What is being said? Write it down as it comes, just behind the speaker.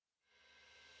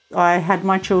I had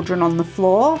my children on the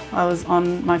floor. I was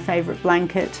on my favourite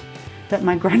blanket that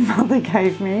my grandmother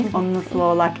gave me on the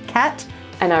floor like a cat.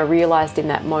 And I realised in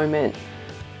that moment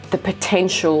the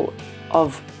potential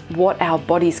of what our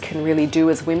bodies can really do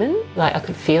as women. Like I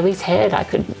could feel his head, I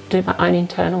could do my own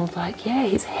internal, like, yeah,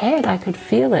 his head, I could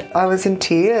feel it. I was in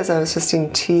tears, I was just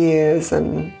in tears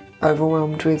and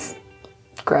overwhelmed with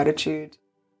gratitude.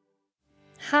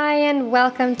 Hi and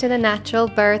welcome to the Natural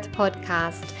Birth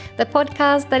Podcast, the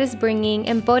podcast that is bringing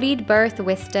embodied birth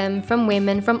wisdom from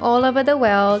women from all over the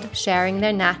world sharing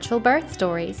their natural birth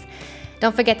stories.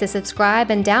 Don't forget to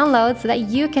subscribe and download so that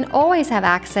you can always have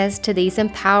access to these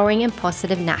empowering and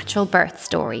positive natural birth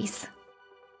stories.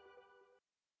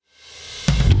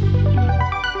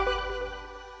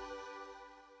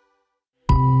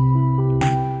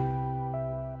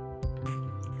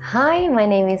 Hi, my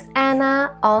name is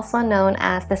Anna, also known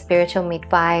as the Spiritual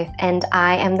Midwife, and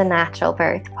I am the Natural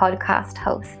Birth Podcast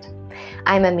host.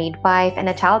 I'm a midwife and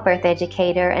a childbirth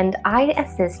educator, and I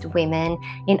assist women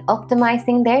in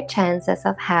optimizing their chances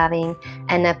of having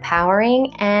an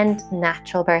empowering and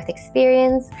natural birth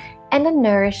experience and a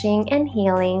nourishing and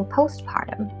healing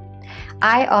postpartum.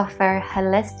 I offer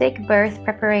holistic birth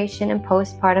preparation and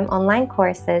postpartum online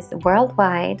courses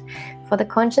worldwide for the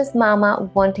conscious mama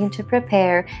wanting to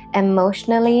prepare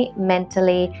emotionally,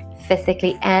 mentally,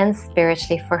 physically, and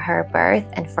spiritually for her birth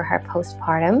and for her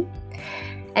postpartum.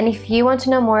 And if you want to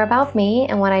know more about me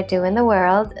and what I do in the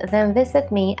world, then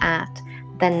visit me at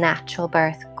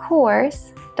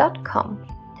thenaturalbirthcourse.com.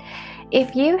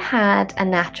 If you had a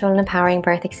natural and empowering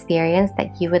birth experience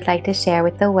that you would like to share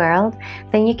with the world,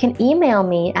 then you can email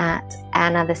me at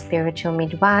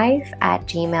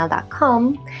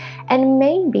annathespiritualmidwife@gmail.com, and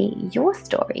maybe your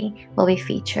story will be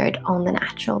featured on the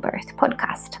Natural Birth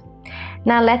Podcast.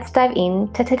 Now let's dive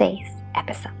into today's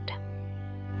episode.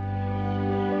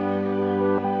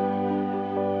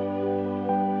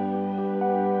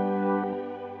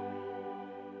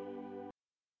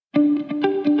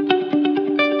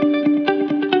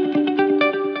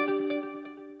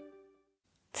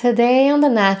 Today on the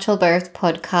Natural Birth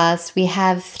Podcast, we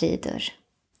have Fridur.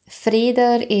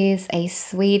 Fridur is a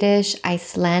Swedish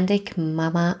Icelandic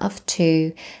mama of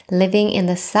two living in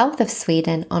the south of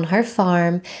Sweden on her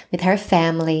farm with her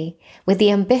family with the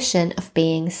ambition of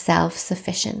being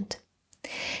self-sufficient.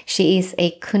 She is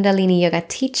a Kundalini yoga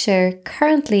teacher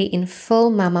currently in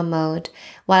full mama mode,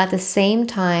 while at the same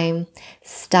time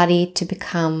studied to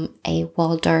become a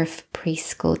Waldorf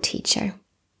preschool teacher.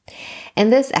 In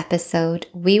this episode,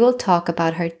 we will talk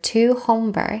about her 2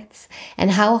 home births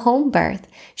and how home birth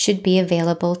should be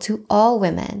available to all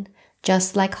women,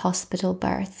 just like hospital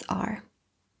births are.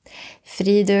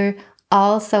 Fridur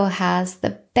also has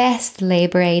the best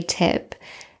labor aid tip,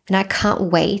 and I can't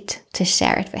wait to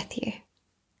share it with you.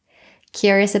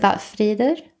 Curious about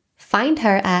Fridur? Find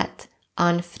her at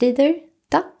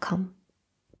onfridur.com.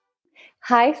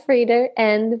 Hi, Fridur,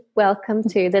 and welcome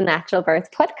to the Natural Birth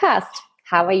Podcast.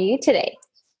 How are you today?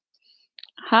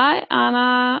 Hi,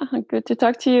 Anna. Good to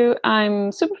talk to you.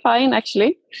 I'm super fine,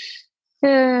 actually.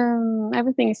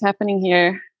 Everything is happening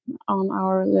here on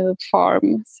our little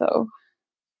farm, so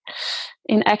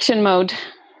in action mode.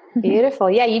 Beautiful.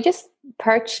 Yeah, you just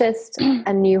purchased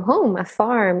a new home, a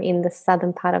farm in the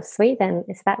southern part of Sweden.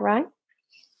 Is that right?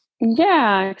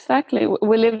 Yeah, exactly.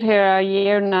 We lived here a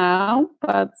year now,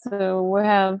 but we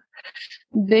have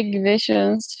big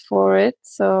visions for it.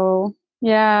 So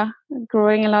yeah,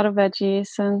 growing a lot of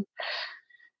veggies and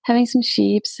having some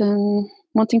sheep and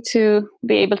wanting to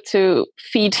be able to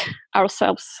feed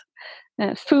ourselves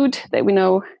food that we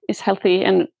know is healthy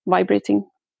and vibrating.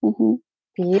 Mm-hmm.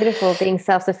 Beautiful, being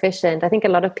self-sufficient. I think a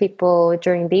lot of people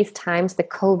during these times, the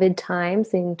COVID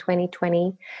times in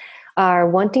 2020, are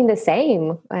wanting the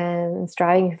same and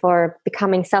striving for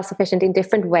becoming self-sufficient in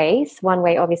different ways. One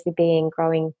way obviously being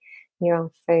growing your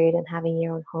own food and having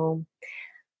your own home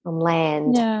on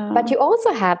land. Yeah. But you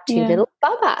also have 2 little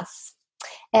babas.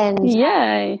 And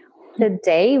yay!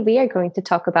 Today we are going to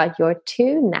talk about your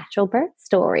 2 natural birth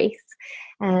stories.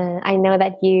 I know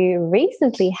that you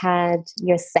recently had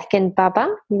your second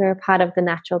baba. You were a part of the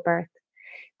natural birth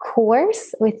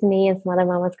course with me and some other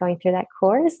mamas going through that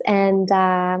course. And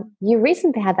you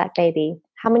recently had that baby.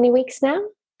 How many weeks now?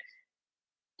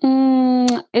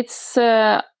 It's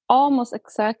almost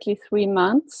exactly 3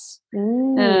 months.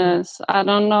 So I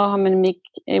don't know how many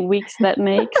weeks that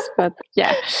makes, but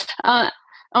yeah.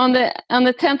 On the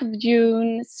 10th of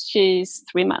June, she's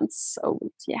 3 months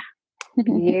old. Yeah.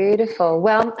 Beautiful.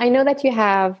 Well, I know that you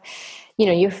have,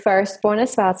 your firstborn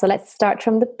as well. So let's start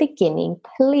from the beginning.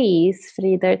 Please,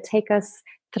 Fridur, take us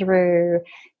through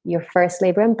your first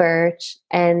labor and birth,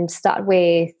 and start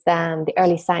with the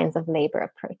early signs of labor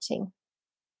approaching.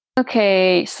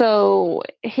 Okay, so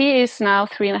he is now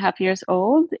 3.5 years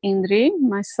old, Indri,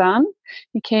 my son.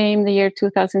 He came the year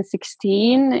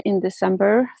 2016 in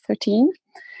December 13.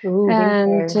 Ooh,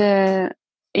 and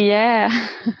yeah,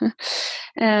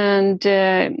 and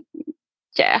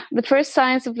yeah, the first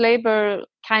signs of labor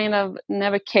kind of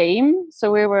never came.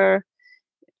 So we were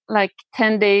like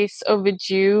 10 days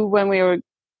overdue when we were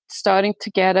starting to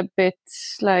get a bit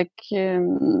like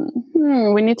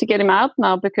we need to get him out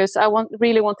now, because I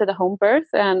really wanted a home birth,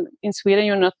 and in Sweden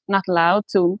you're not allowed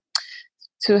to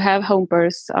have home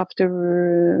births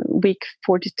after week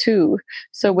 42.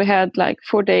 So we had like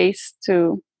 4 days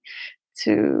to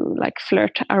like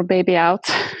flirt our baby out.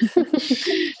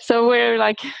 So we're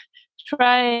like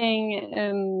trying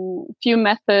a few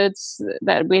methods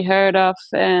that we heard of,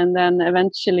 and then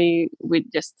eventually we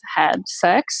just had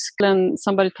sex. And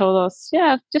somebody told us,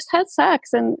 yeah, just have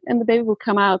sex and the baby will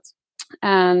come out.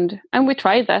 And we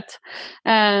tried that.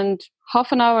 And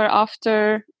half an hour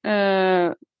after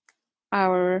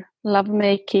our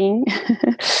lovemaking,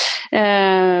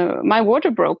 my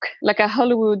water broke, like a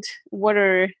Hollywood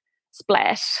water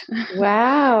splash.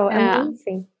 Wow,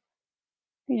 amazing.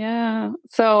 Yeah.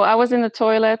 So I was in the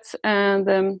toilet, and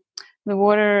the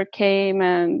water came,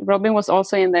 and Robin was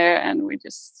also in there, and we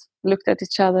just looked at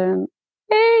each other and,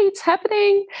 hey, it's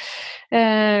happening.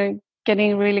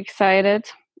 Getting really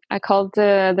excited. I called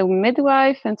the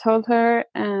midwife and told her,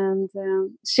 and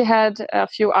she had a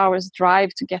few hours drive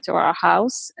to get to our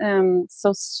house.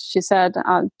 So she said,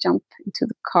 I'll jump into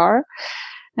the car.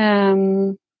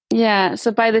 Yeah,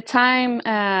 so by the time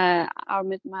our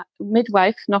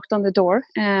midwife knocked on the door,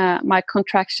 my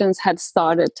contractions had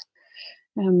started.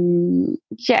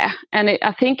 Yeah, and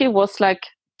I think it was like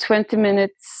 20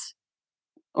 minutes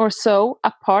or so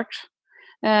apart.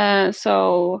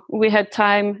 So we had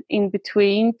time in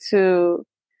between to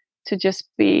just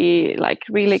be like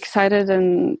really excited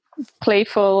and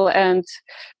playful and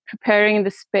preparing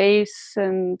the space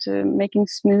and making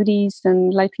smoothies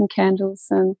and lighting candles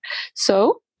and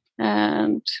so.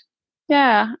 And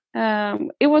yeah,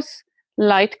 it was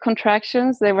light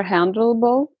contractions. They were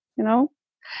handleable,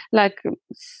 like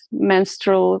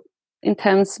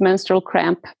intense menstrual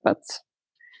cramp. But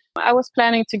I was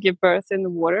planning to give birth in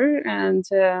the water, and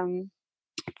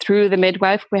through the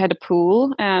midwife, we had a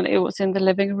pool, and it was in the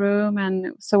living room.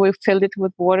 And so we filled it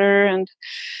with water, and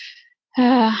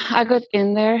I got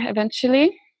in there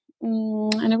eventually.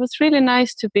 And it was really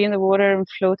nice to be in the water and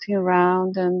floating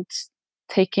around and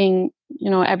taking,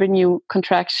 every new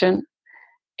contraction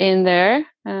in there.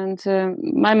 And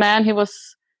my man, he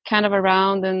was kind of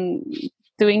around and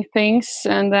doing things.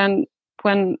 And then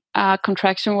when a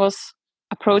contraction was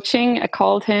approaching, I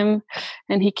called him,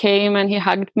 and he came and he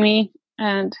hugged me.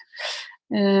 And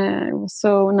it was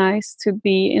so nice to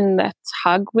be in that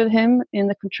hug with him in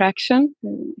the contraction.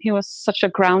 He was such a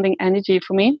grounding energy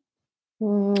for me.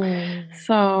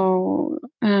 So,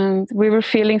 and we were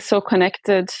feeling so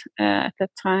connected at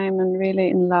that time and really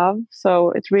in love.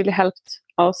 So it really helped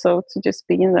also to just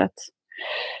be in that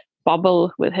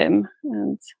bubble with him.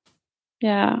 And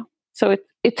yeah, so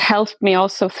it helped me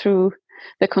also through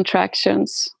the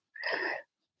contractions.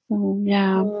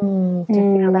 Yeah. To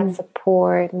feel that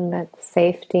support and that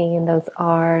safety in those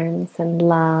arms and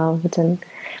loved, and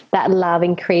that love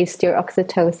increased your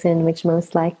oxytocin, which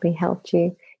most likely helped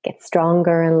you get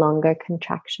stronger and longer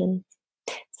contractions.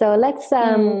 So let's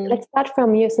start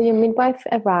from you. So your midwife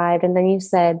arrived, and then you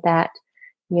said that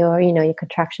your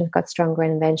contractions got stronger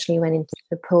and eventually went into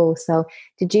the pool. So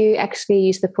did you actually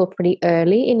use the pool pretty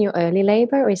early in your early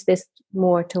labor, or is this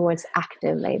more towards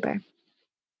active labor?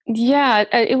 Yeah,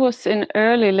 it was in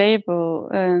early labor,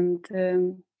 and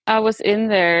I was in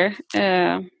there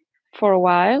for a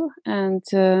while, and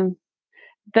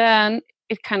then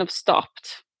it kind of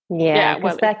stopped. Yeah,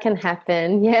 because that can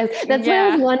happen. Yes, that's what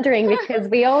I was wondering, because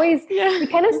we always we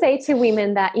kind of say to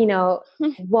women that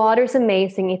water's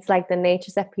amazing. It's like the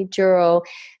nature's epidural,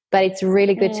 but it's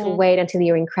really good to wait until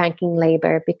you're in cranking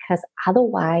labor, because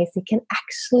otherwise it can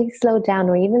actually slow down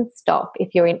or even stop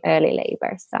if you're in early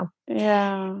labor. So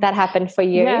that happened for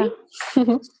you. Yeah.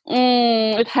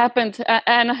 It happened,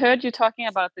 and I heard you talking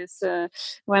about this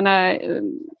when I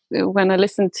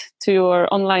listened to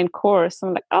your online course.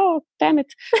 I'm like, oh, damn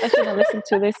it, I should have listened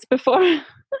to this before.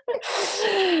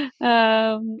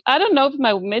 I don't know if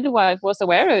my midwife was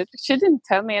aware of it. She didn't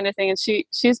tell me anything, and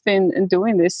she's been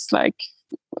doing this like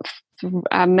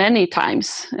many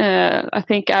times. I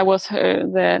think I was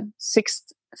the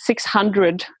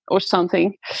 600 or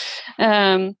something.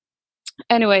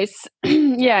 anyways,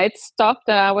 yeah, it stopped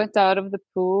and I went out of the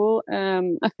pool.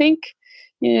 I think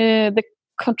the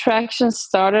contractions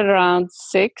started around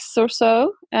 6 or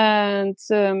so, and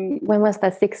When was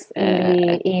that? 6 in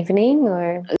the evening,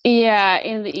 or? yeah,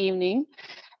 in the evening,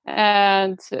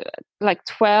 and like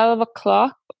 12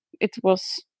 o'clock it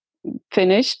was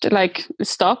finished, like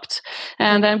stopped,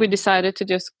 and then we decided to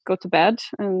just go to bed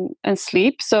and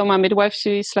sleep. So my midwife,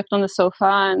 she slept on the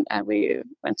sofa, and we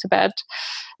went to bed.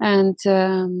 And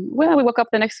well, we woke up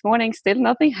the next morning, still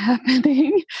nothing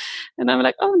happening. And I'm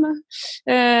like, oh no.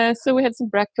 So we had some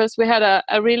breakfast. We had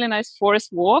a really nice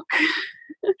forest walk.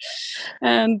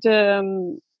 And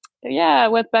yeah, I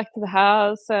went back to the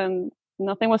house and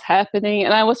nothing was happening.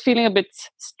 And I was feeling a bit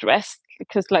stressed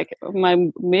because like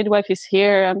my midwife is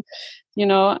here and, you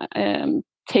know,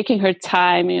 taking her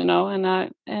time, you know, and I,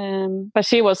 but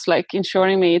she was like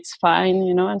ensuring me it's fine,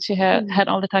 you know, and she had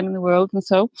all the time in the world. And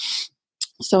so,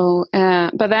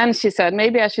 but then she said,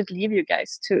 maybe I should leave you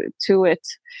guys to it.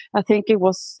 I think it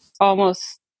was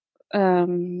almost, I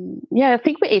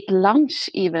think we ate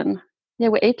lunch even. Yeah,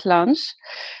 we ate lunch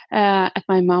at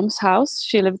my mom's house.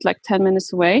 She lived like 10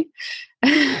 minutes away.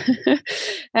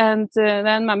 And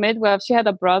then my midwife, she had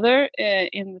a brother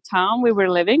in the town we were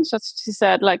living. So she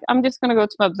said, like, I'm just going to go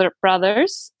to my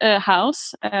brother's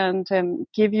house and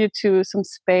give you two some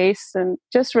space and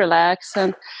just relax.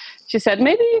 And she said,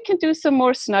 maybe you can do some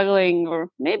more snuggling or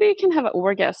maybe you can have an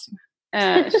orgasm.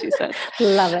 She said.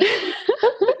 Love it.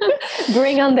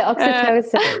 Bring on the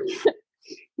oxytocin.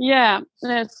 Yeah,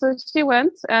 so she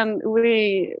went and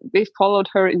we followed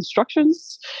her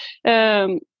instructions.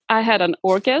 I had an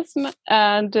orgasm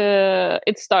and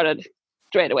it started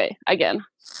straight away again.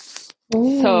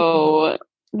 So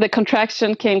the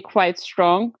contraction came quite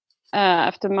strong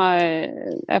after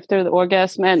the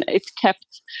orgasm, and it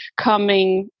kept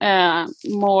coming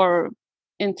more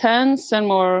intense and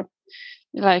more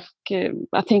like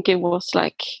I think it was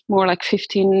like more like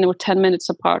 15 or 10 minutes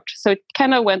apart. So it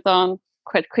kind of went on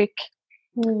quite quick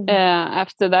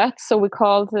after that. So we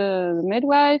called the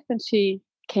midwife and she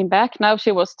came back. Now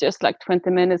she was just like 20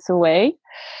 minutes away.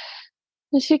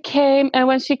 And she came, and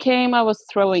when she came, I was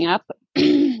throwing up,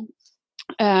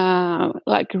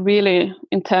 like really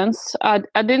intense. I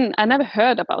never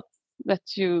heard about that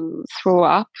you throw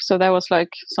up. So that was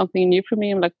like something new for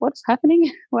me. I'm like, what's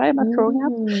happening? Why am I throwing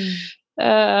up?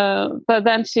 But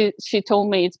then she told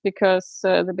me it's because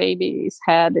the baby's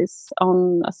head is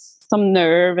on some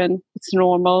nerve and it's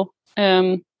normal.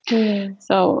 So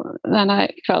then I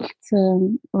felt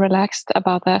relaxed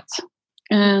about that.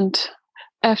 And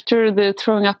after the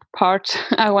throwing up part,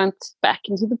 I went back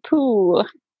into the pool.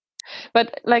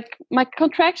 But like my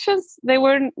contractions, they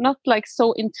were not like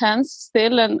so intense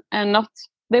still, and not,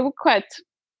 they were quite,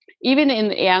 even in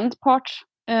the end part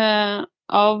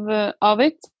of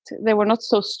it, they were not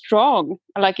so strong.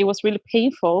 Like it was really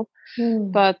painful,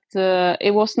 but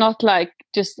it was not like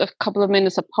just a couple of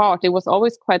minutes apart. It was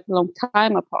always quite a long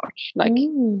time apart,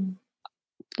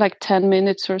 like 10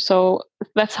 minutes or so.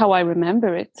 That's how I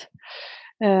remember it.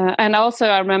 And also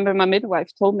I remember my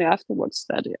midwife told me afterwards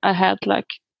that I had like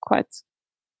quite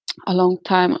a long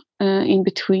time in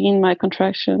between my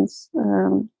contractions.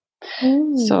 So,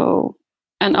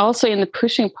 and also in the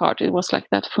pushing part, it was like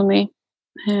that for me.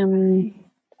 So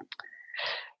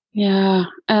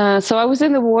I was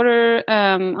in the water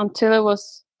until it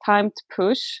was time to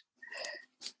push,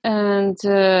 and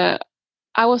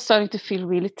I was starting to feel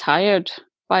really tired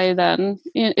by then.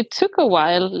 It took a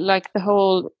while, like the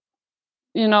whole,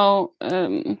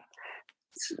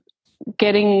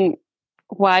 getting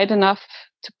wide enough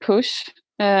to push.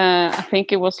 I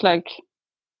think it was like,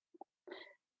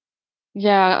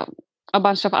 a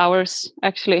bunch of hours,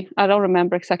 actually. I don't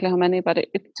remember exactly how many, but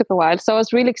it took a while. So I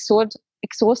was really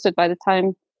exhausted by the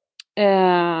time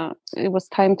it was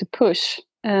time to push.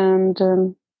 And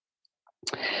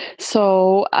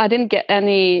so I didn't get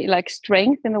any like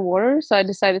strength in the water. So I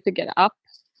decided to get up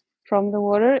from the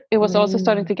water. It was also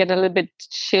starting to get a little bit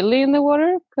chilly in the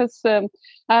water because I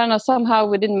don't know, somehow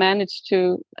we didn't manage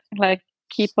to like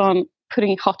keep on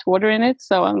putting hot water in it.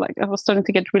 So I was starting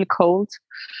to get really cold.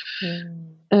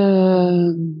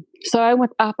 So I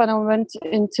went up and I went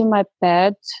into my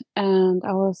bed and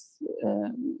I was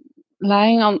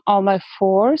lying on all my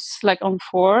fours, like on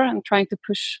four, and trying to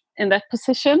push in that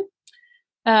position.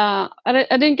 I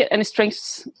didn't get any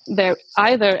strength there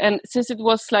either. And since it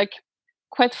was like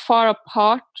quite far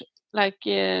apart, like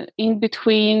in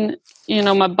between,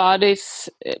 my body's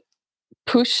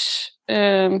pushes,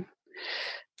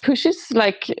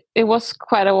 like it was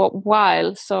quite a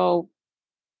while. So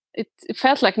it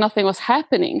felt like nothing was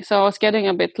happening. So I was getting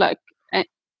a bit like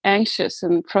anxious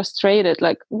and frustrated.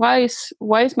 Like, why is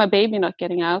my baby not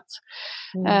getting out?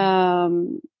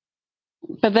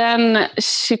 But then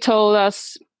she told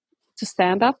us to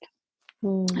stand up,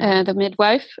 the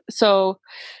midwife. So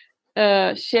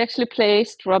she actually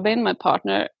placed Robin, my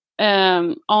partner,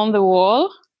 on the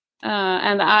wall,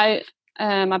 and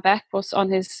my back was on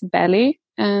his belly,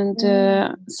 and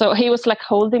so he was like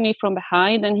holding me from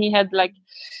behind, and he had like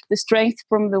the strength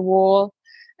from the wall,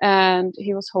 and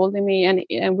he was holding me,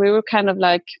 and we were kind of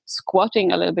like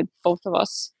squatting a little bit, both of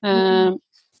us, and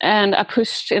I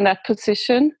pushed in that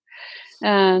position,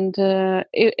 and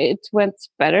it went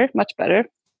better, much better.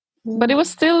 But it was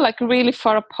still like really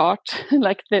far apart,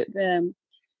 like the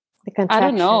I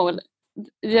don't know,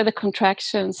 the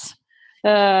contractions.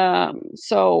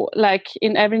 So like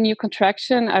in every new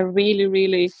contraction, I really,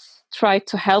 really try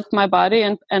to help my body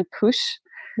and push,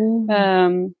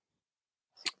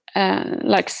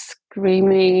 like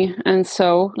screaming, and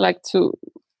so like to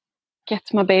get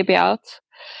my baby out.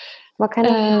 What kind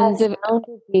of sound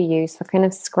did you use? What kind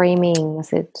of screaming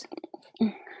was it?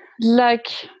 Like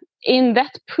in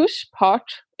that push part,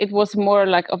 it was more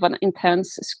like of an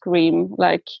intense scream,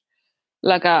 like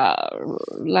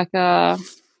a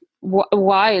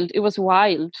wild. It was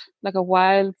wild, like a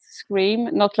wild scream,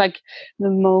 not like the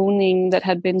moaning that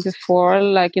had been before,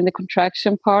 like in the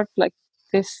contraction part. Like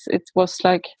this, it was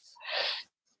like,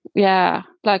 yeah,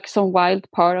 like some wild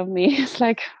part of me. It's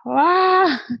like,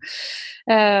 wow.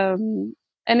 And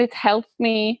it helped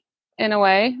me in a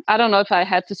way. I don't know if I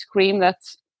had to scream that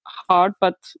hard,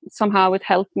 but somehow it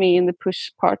helped me in the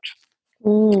push part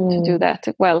to do that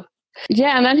well.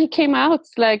 Yeah, and then he came out,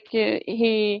 like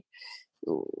it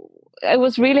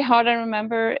was really hard. I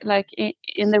remember, like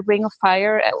in the ring of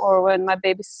fire, or when my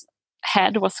baby's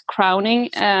head was crowning,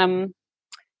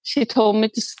 she told me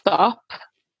to stop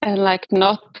and like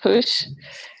not push,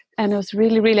 and it was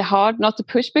really, really hard not to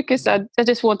push, because I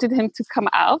just wanted him to come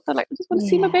out. I just want to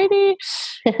see my baby.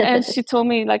 And she told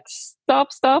me like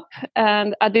stop,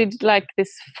 and I did like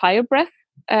this fire breath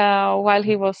while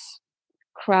he was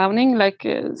crowning. Like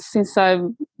since I've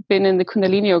been in the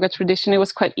Kundalini yoga tradition, it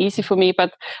was quite easy for me,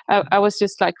 but I was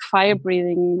just like fire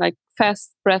breathing, like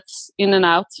fast breaths in and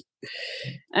out,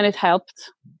 and it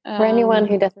helped. For anyone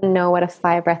who doesn't know what a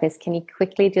fire breath is, can you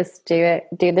quickly just do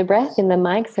the breath in the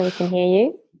mic so we can hear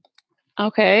you?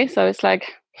 Okay, so it's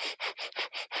like,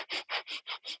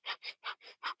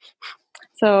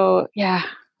 so yeah,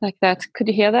 like that. Could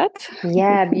you hear that?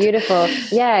 Yeah, beautiful.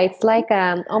 Yeah, it's like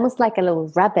almost like a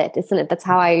little rabbit, isn't it? That's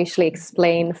how I usually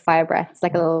explain fire breath. It's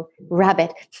like a little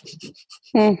rabbit.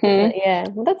 Yeah,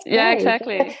 well, that's great. Yeah,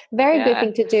 exactly. Very good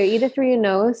thing to do, either through your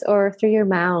nose or through your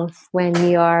mouth when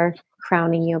you are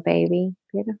crowning your baby.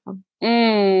 Beautiful.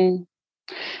 And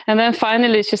then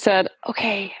finally she said,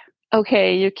 okay,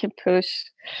 you can push.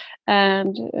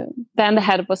 And then the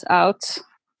head was out,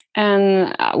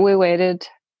 and we waited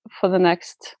for the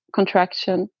next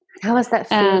contraction. How was that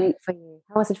feeling for you?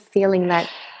 How was it feeling that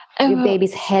your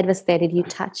baby's head was there? Did you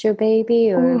touch your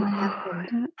baby, or what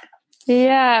happened?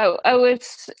 Yeah,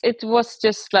 it was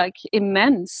just like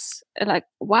immense. Like,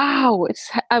 wow, it's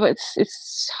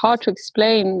hard to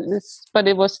explain this, but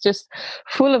it was just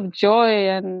full of joy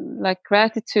and like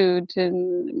gratitude,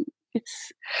 and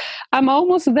I'm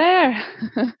almost there.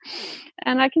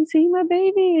 And I can see my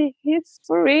baby. It's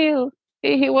for real.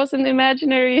 He wasn't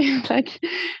imaginary. Like,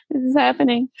 this is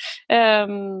happening.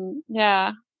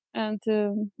 Yeah. And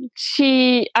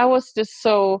I was just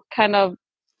so kind of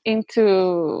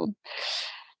into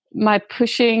my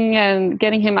pushing and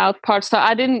getting him out part. So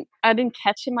I didn't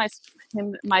catch him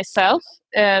myself.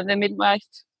 The midwife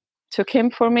took him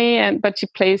for me, but she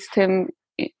placed him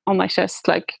on my chest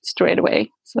like straight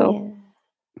away. So,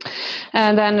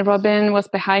 and then Robin was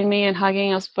behind me and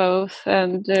hugging us both.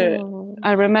 And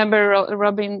I remember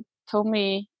Robin told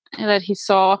me that he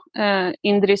saw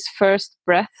Indri's first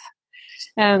breath.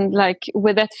 And like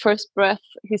with that first breath,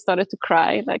 he started to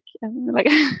cry, and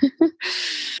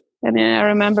I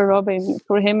remember Robin.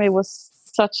 For him, it was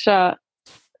such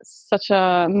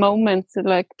a moment,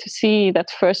 like to see that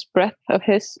first breath of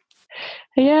his.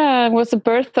 Yeah, it was the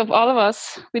birth of all of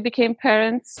us. We became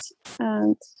parents,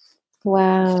 and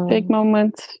wow, it's a big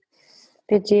moment.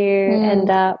 Did you end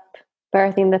up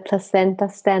birthing the placenta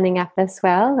standing up as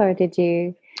well, or did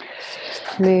you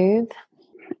move?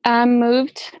 I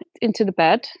moved into the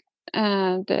bed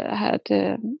and had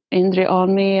Indri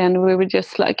on me, and we were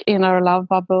just like in our love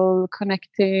bubble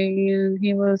connecting. And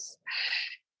he was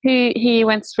He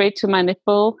went straight to my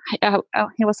nipple.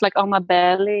 He was like on my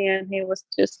belly, and he was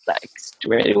just like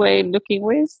straight away looking,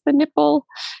 where's the nipple?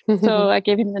 So I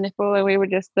gave him the nipple, and we were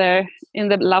just there in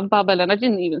the love bubble, and I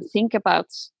didn't even think about,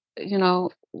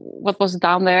 what was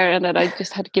down there, and that I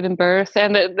just had given birth,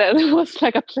 and that it was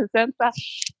like a placenta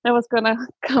that was gonna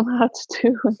come out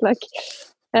too. Like,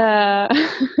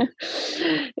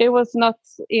 it was not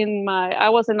in my. I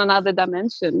was in another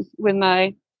dimension with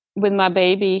my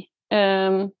baby.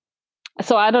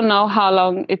 So I don't know how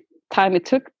long time it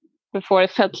took before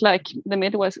it felt like the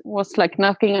mid was like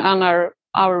knocking on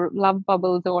our love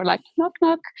bubble door, like knock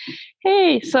knock,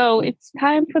 hey, so it's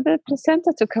time for the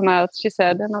placenta to come out, she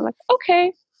said. And I'm like,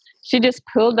 okay. She just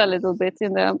pulled a little bit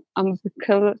in the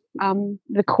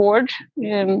cord,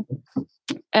 and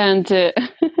the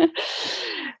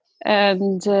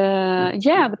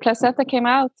placenta came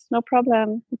out, no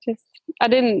problem. I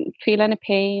didn't feel any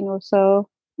pain or so.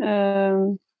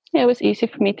 It was easy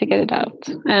for me to get it out,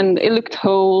 and it looked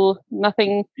whole.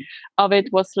 Nothing of it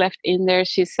was left in there,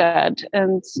 she said.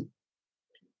 And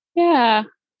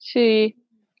she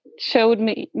showed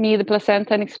me the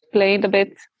placenta and explained a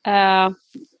bit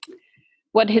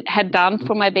what it had done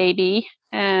for my baby,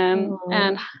 and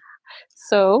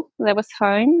so that was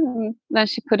fine. And then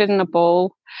she put it in a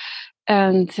bowl,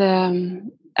 and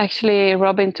actually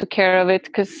Robin took care of it,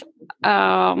 because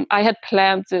I had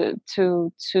planned to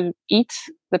eat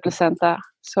the placenta.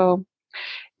 So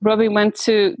Robin went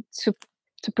to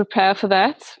prepare for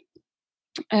that,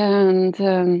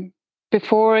 and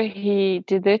before he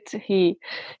did it, he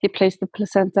placed the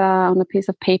placenta on a piece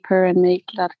of paper and made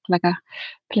that like a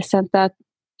placenta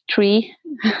tree.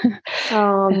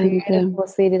 Oh, beautiful!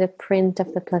 So you did a print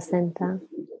of the placenta.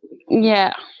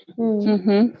 Yeah.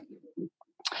 Mm-hmm.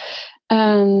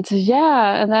 And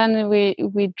then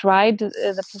we dried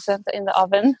the placenta in the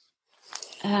oven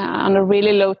on a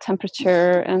really low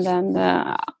temperature, and then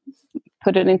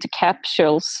put it into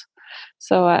capsules.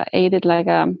 So I ate it like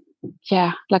a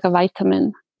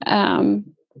vitamin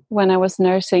when I was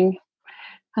nursing.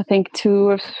 I think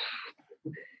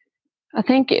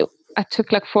I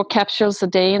took like 4 capsules a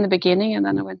day in the beginning, and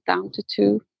then I went down to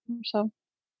 2 or so.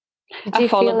 I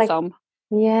followed some.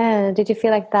 Yeah. Did you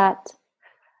feel like that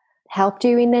helped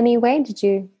you in any way?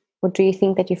 Or do you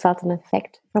think that you felt an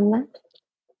effect from that?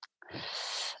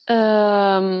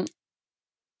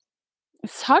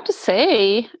 It's hard to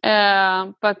say,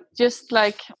 but just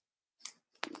like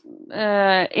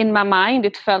in my mind,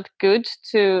 it felt good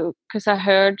because I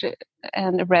heard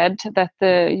and read that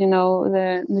the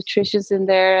nutrition's in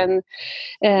there,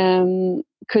 and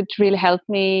could really help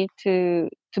me to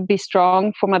be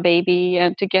strong for my baby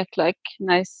and to get like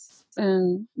nice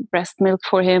breast milk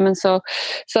for him, and so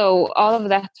all of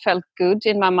that felt good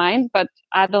in my mind, but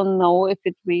I don't know if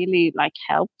it really like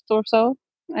helped or so.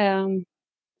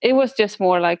 It was just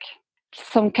more like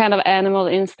some kind of animal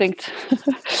instinct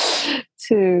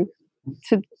to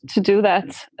do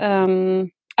that.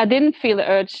 I didn't feel the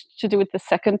urge to do it the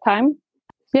second time.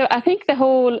 Yeah, I think the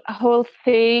whole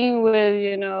thing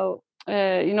with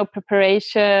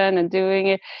preparation and doing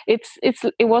it.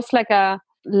 It was like a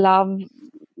love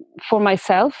for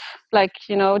myself, like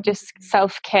just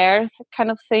self-care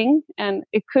kind of thing, and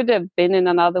it could have been in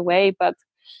another way, but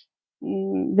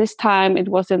this time it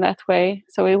wasn't that way.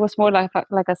 So it was more like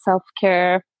a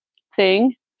self-care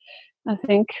thing, I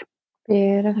think.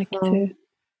 Beautiful.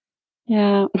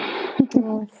 Yeah.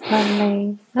 Oh, it's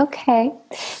lovely. Okay,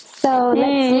 so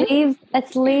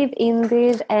let's leave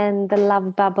Ingrid and the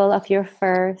love bubble of your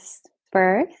first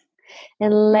birth,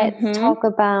 and let's talk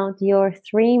about your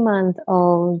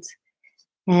 3-month-old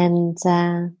and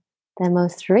the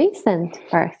most recent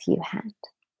birth you had.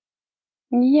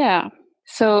 Yeah.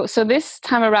 So this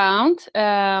time around,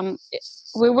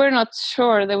 we were not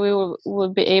sure that we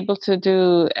would be able to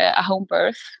do a home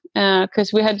birth,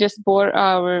 because we had just bought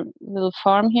our little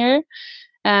farm here,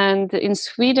 and in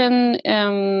Sweden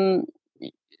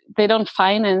they don't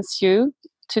finance you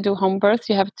to do home birth.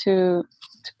 You have to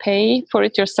pay for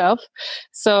it yourself.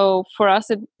 So for us,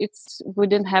 we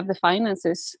didn't have the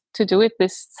finances to do it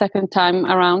this second time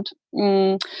around.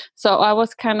 So I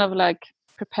was kind of like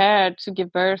prepared to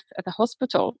give birth at the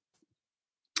hospital,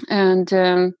 and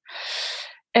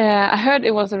I heard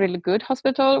it was a really good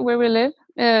hospital where we live,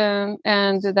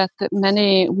 and that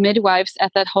many midwives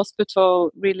at that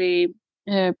hospital really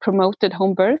promoted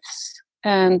home births,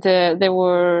 and there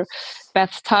were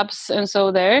bathtubs and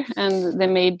so there, and they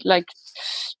made like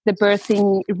the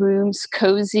birthing rooms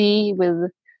cozy with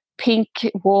pink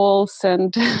walls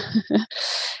and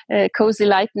cozy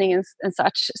lighting and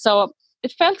such. So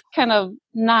it felt kind of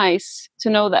nice to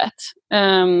know that.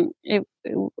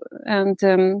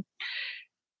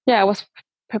 I was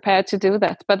prepared to do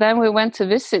that. But then we went to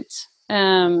visit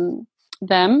them,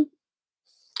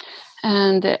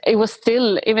 and it was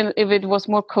still, even if it was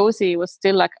more cozy, it was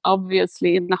still like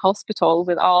obviously in the hospital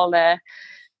with all the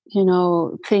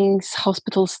things,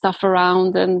 hospital stuff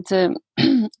around, and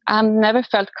I've never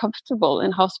felt comfortable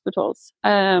in hospitals.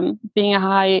 Being a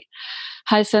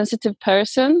high sensitive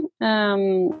person,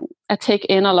 I take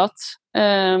in a lot,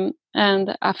 and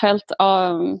I felt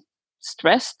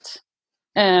stressed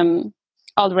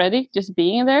already just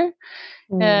being there.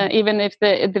 Even if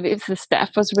the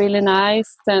staff was really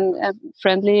nice and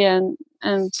friendly, and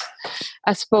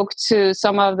I spoke to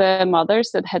some of the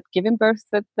mothers that had given birth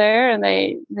there, and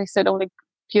they said only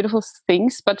beautiful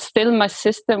things, but still my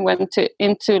system went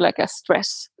into like a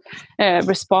stress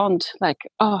respond, like,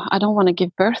 oh, I don't want to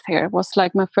give birth here. It was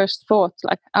like my first thought,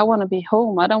 like, I want to be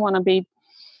home. I don't want to be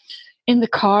in the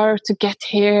car to get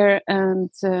here, and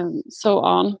so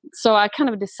on. So I kind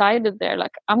of decided there,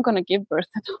 like, I'm going to give birth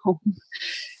at home.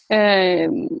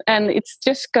 And it's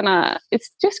just gonna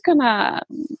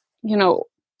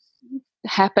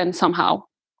happen somehow.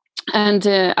 And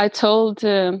I told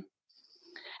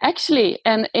actually,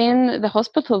 and in the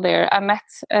hospital there, I met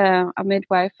a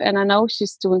midwife, and I know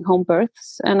she's doing home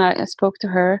births, and I spoke to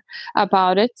her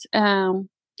about it.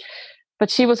 But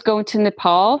she was going to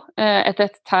Nepal at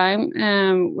that time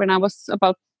when I was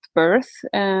about to birth.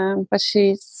 But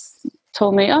she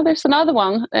told me, oh, there's another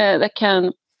one that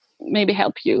can maybe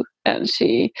help you. And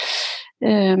she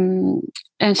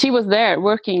was there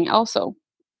working also.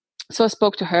 So I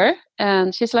spoke to her,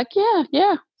 and she's like, yeah,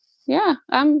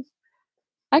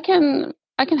 I can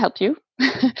help you.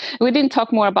 We didn't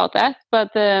talk more about that, but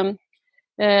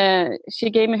she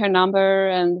gave me her number,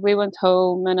 and we went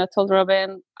home, and I told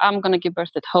Robin, I'm going to give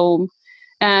birth at home.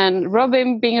 And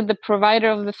Robin, being the provider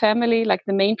of the family, like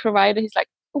the main provider, he's like,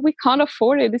 oh, we can't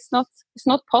afford it. It's not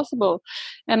possible.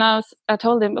 And I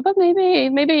told him, but maybe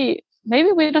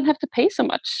we don't have to pay so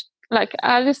much. Like,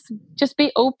 I just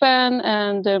be open,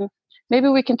 and maybe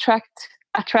we can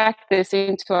attract this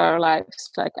into our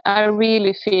lives. Like, I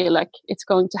really feel like it's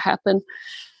going to happen.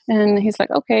 And he's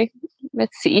like, okay,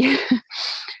 let's see.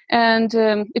 And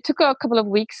it took a couple of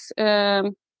weeks,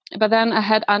 but then I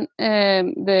had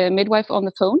the midwife on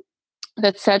the phone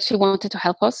that said she wanted to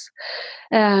help us,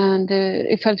 and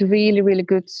it felt really, really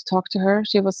good to talk to her.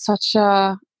 She was such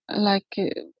a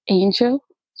angel.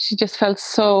 She just felt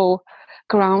so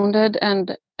grounded,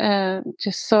 and I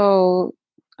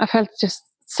felt just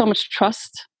so much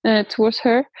trust towards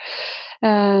her,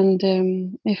 and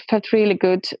it felt really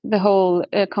good, the whole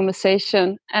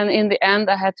conversation. And in the end,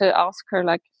 I had to ask her,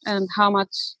 like, and how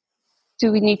much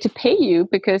do we need to pay you,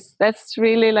 because that's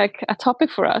really like a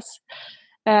topic for us.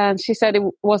 And she said it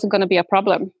wasn't going to be a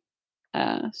problem.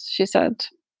 She said,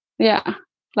 yeah,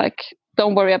 like,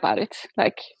 don't worry about it,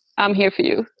 like, I'm here for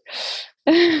you.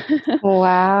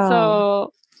 Wow.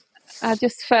 So I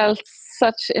just felt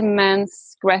such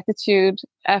immense gratitude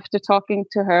after talking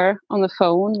to her on the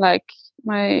phone. Like,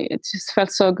 it just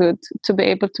felt so good to be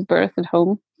able to birth at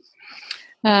home.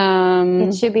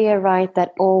 It should be a right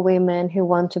that all women who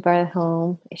want to birth at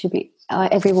home, it should be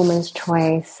every woman's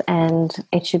choice, and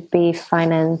it should be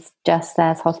financed just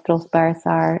as hospitals births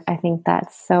are. I think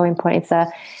that's so important. It's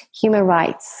a human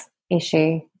rights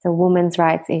issue. It's a woman's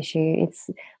rights issue.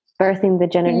 It's birthing the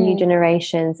new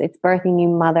generations. It's birthing new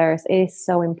mothers. It is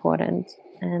so important.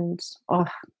 And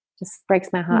just breaks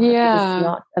my heart that it's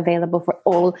not available for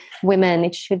all women.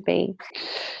 It should be.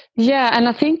 Yeah, and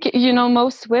I think,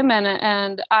 most women,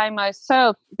 and I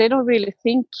myself, they don't really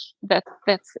think that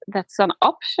that's an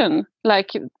option.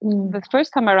 Like, the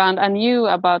first time around, I knew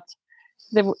about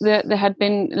there had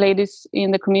been ladies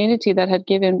in the community that had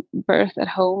given birth at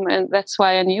home, and that's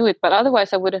why I knew it. But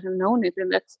otherwise, I wouldn't have known it.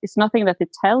 And it's nothing that they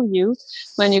tell you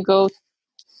when you go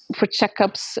for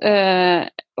checkups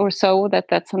or so,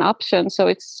 that's an option. So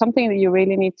it's something that you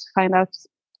really need to find out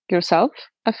yourself,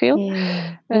 I feel.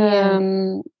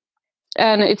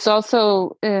 And it's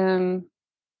also,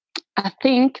 I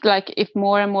think, like, if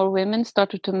more and more women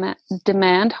started to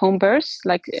demand home births,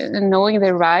 like, knowing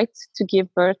their right to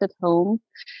give birth at home,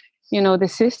 the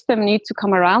system needs to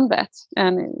come around that,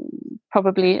 and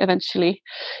probably eventually.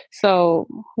 So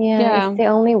it's the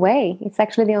only way. It's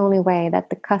actually the only way that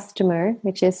the customer,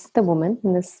 which is the woman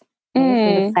in this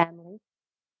in the family,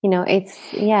 it's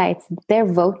they're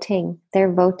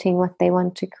voting what they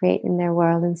want to create in their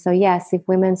world. And so yes, if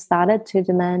women started to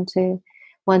demand to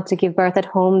want to give birth at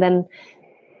home, then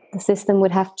the system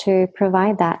would have to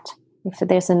provide that, if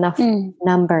there's enough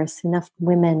numbers, enough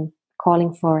women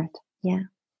calling for it. Yeah.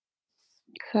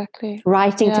 Exactly.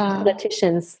 Writing to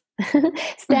politicians,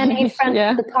 standing in front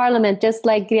of the parliament, just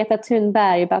like Greta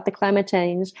Thunberg about the climate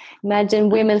change. Imagine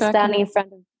women standing in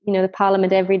front of, the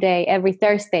parliament every day, every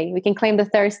Thursday. We can claim the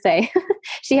Thursday.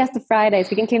 She has the Fridays.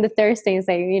 We can claim the Thursday and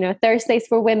say, Thursdays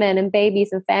for women and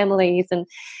babies and families, and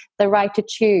the right to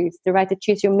choose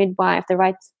your midwife, the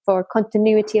right for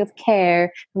continuity of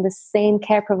care from the same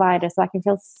care provider, so I can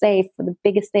feel safe for the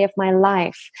biggest day of my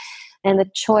life. And the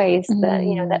choice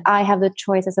that I have the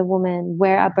choice as a woman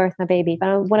where I birth my baby. If I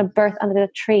don't want to birth under the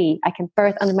tree, I can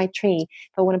birth under my tree.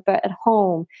 If I want to birth at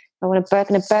home, if I want to birth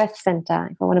in a birth center,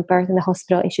 if I want to birth in the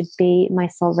hospital, it should be my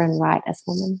sovereign right as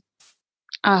a woman.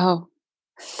 Oh,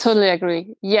 totally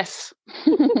agree. Yes.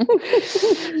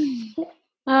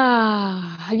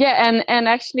 And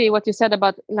actually what you said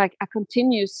about like a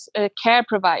continuous care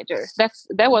provider,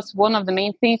 that was one of the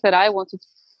main things that I wanted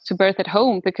to birth at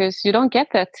home, because you don't get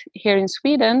that here in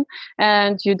Sweden,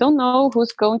 and you don't know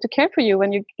who's going to care for you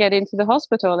when you get into the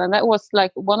hospital. And that was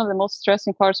like one of the most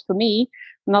stressing parts for me,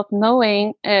 not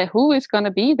knowing who is going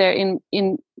to be there in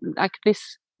like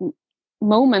this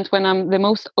moment when I'm the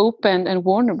most open and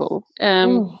vulnerable.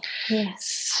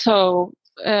 So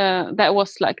that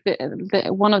was like the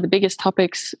one of the biggest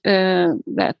topics,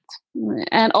 that,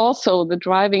 and also the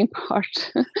driving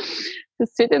part. To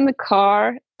sit in the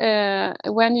car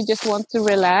when you just want to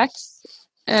relax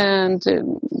and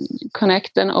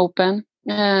connect and open.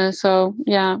 It's so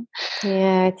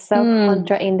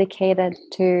contraindicated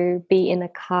to be in a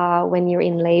car when you're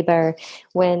in labor,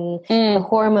 when the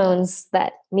hormones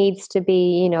that needs to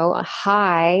be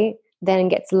high then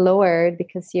gets lowered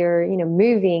because you're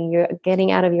moving, you're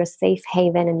getting out of your safe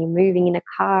haven, and you're moving in a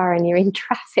car and you're in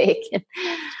traffic.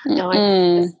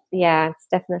 It's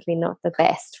definitely not the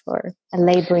best for a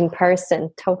laboring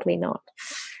person. Totally not.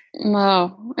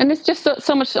 No, and it's just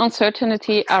so much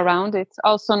uncertainty around it.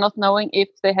 Also, not knowing if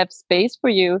they have space for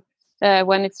you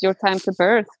when it's your time to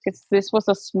birth, because this was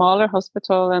a smaller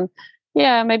hospital, and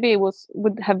maybe it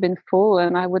would have been full,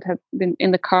 and I would have been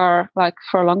in the car like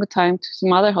for a longer time to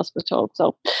some other hospital.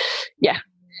 So,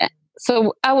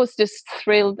 so I was just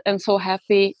thrilled and so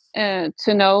happy to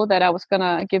know that I was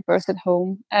gonna give birth at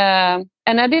home, and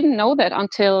I didn't know that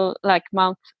until like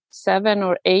month 7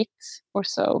 or 8 or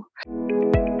so.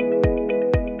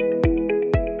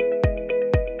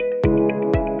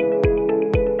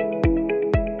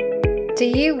 Do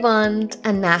you want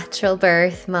a natural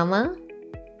birth, mama?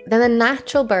 Then the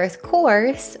natural birth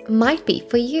course might be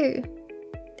for you.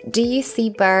 Do you see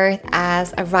birth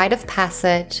as a rite of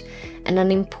passage and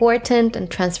an important and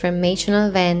transformational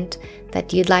event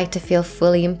that you'd like to feel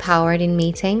fully empowered in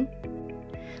meeting?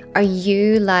 Are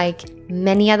you, like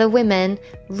many other women,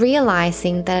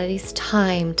 realizing that it is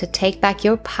time to take back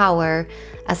your power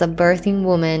as a birthing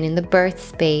woman in the birth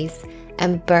space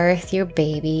and birth your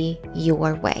baby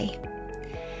your way?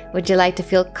 Would you like to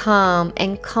feel calm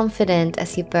and confident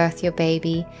as you birth your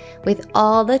baby, with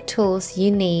all the tools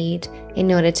you need in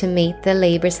order to meet the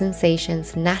labor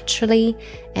sensations naturally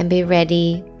and be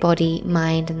ready, body,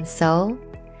 mind, and soul?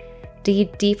 Do you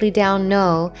deeply down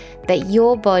know that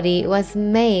your body was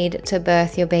made to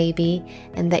birth your baby,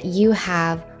 and that you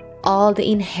have all the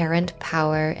inherent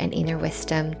power and inner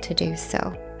wisdom to do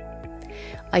so?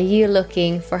 Are you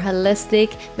looking for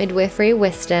holistic midwifery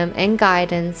wisdom and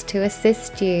guidance to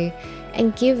assist you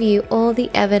and give you all the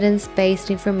evidence-based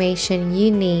information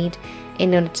you need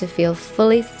in order to feel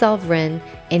fully sovereign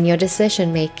in your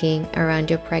decision-making around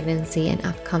your pregnancy and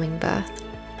upcoming birth?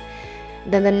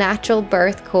 Then the Natural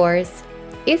Birth course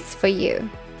is for you.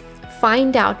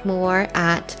 Find out more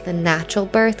at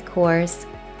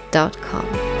thenaturalbirthcourse.com.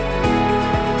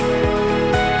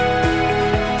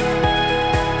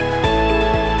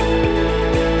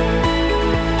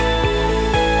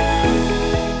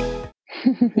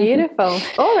 Beautiful.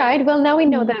 All right. Well, now we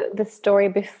know the story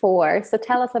before. So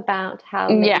tell us about how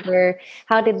labor.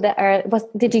 How did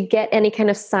did you get any kind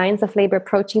of signs of labor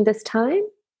approaching this time?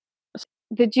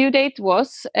 The due date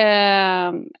was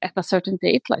at a certain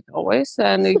date, like always,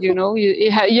 and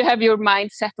you have your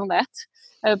mind set on that.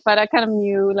 But I kind of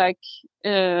knew, like,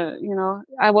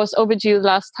 I was overdue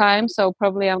last time, so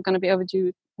probably I'm going to be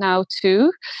overdue now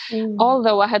too.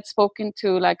 Although I had spoken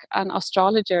to like an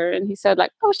astrologer, and he said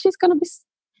like, oh, she's going to be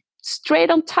straight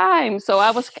on time. So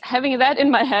I was having that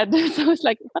in my head. So I was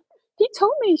like, he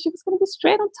told me she was going to be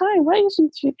straight on time. Why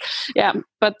isn't she? Yeah,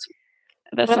 but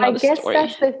that's another story. I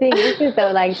guess that's the thing, isn't it,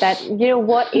 though? Like that,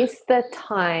 what is the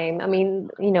time? I mean,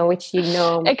 which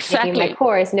exactly. In my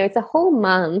course, it's a whole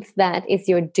month that is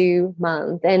your due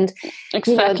month, and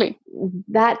exactly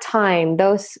that time,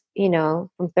 those from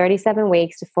 37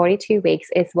 weeks to 42 weeks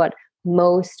is what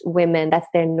most women, that's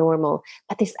their normal.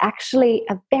 But there's actually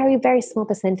a very, very small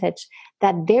percentage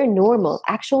that their normal,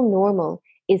 actual normal,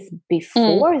 is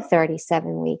before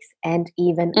 37 weeks and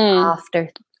even after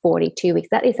 42 weeks.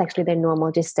 That is actually their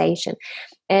normal gestation.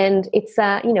 And it's,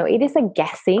 it is a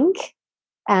guessing.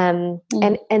 And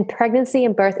pregnancy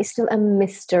and birth is still a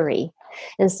mystery.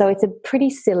 And so it's a pretty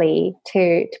silly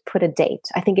to put a date.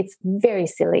 I think it's very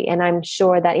silly. And I'm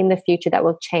sure that in the future that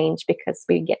will change because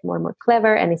we get more and more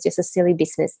clever. And it's just a silly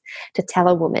business to tell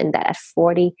a woman that at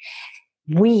 40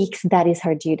 weeks, that is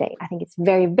her due date. I think it's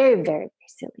very, very, very, very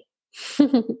silly.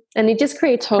 And it just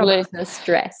creates problems and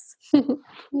stress.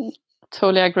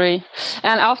 Totally agree.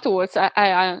 And afterwards,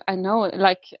 I know,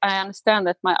 like, I understand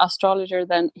that my astrologer,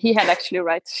 then he had actually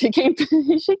right. She came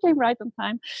right on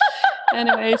time.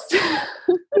 Anyways,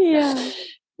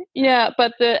 yeah.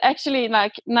 But actually,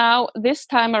 like now this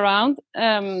time around,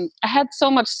 I had so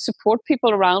much support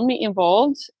people around me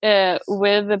involved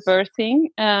with the birthing.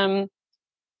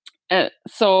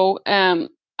 So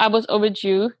I was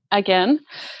overdue again,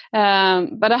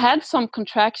 but I had some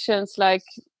contractions like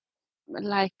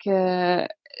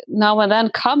now and then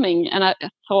coming, and I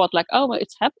thought like, oh,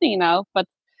 it's happening now, but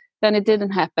then it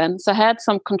didn't happen. So I had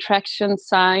some contraction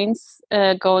signs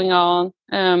going on,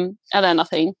 and then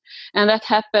nothing, and that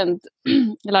happened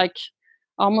like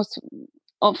almost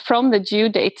from the due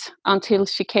date until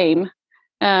she came.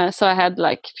 So I had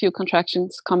like a few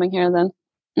contractions coming here then.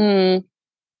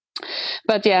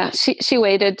 But yeah, she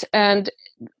waited, and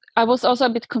I was also a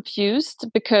bit confused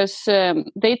because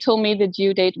they told me the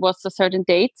due date was a certain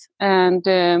date, and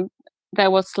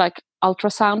that was like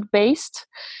ultrasound based,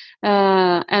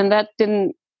 and that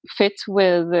didn't fit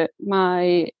with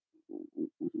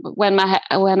when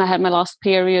I had my last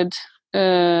period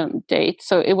date.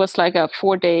 So it was like a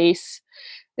 4 days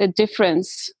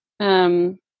difference.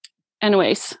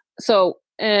 Anyways, so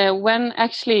when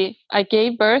actually I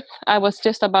gave birth, I was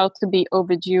just about to be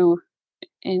overdue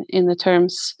in their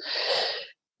terms.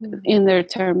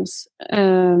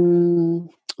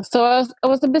 So I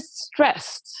was a bit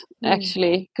stressed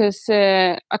actually, because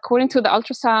according to the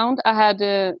ultrasound, I had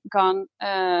gone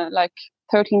like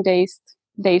 13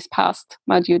 days past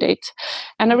my due date,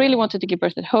 and I really wanted to give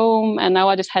birth at home, and now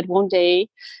I just had 1 day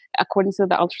according to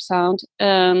the ultrasound.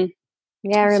 I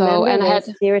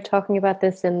remember you were talking about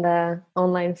this in the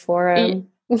online forum.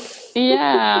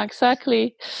 Yeah,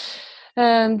 exactly.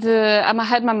 And I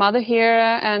had my mother here,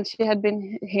 and she had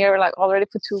been here like already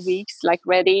for 2 weeks, like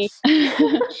ready.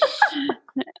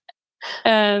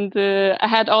 And I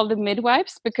had all the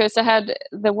midwives, because I had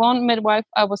the one midwife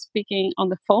I was speaking on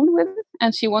the phone with,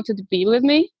 and she wanted to be with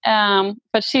me.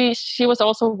 But she was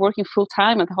also working full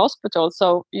time at the hospital,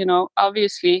 so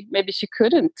obviously maybe she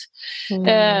couldn't.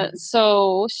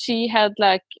 So she had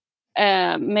like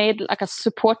made like a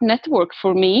support network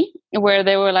for me, where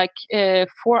there were like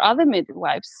 4 other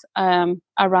midwives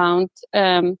around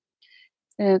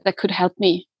that could help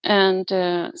me, and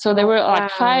so there were like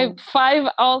five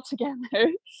all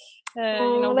together.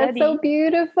 That's ready. so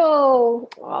beautiful.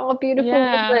 Oh, beautiful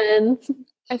woman.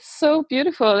 It's so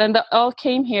beautiful, and they all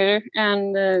came here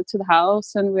and to the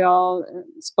house, and we all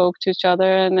spoke to each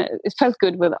other, and it felt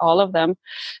good with all of them.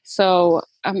 So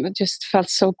I just felt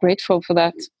so grateful for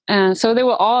that. And so they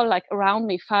were all like around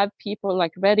me, 5 people,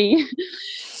 like ready.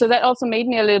 So that also made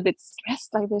me a little bit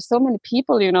stressed. Like there's so many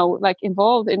people, like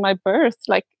involved in my birth.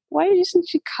 Like, why isn't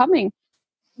she coming?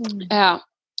 Yeah.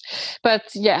 But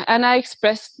yeah, and I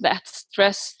expressed that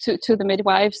stress to the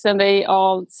midwives, and they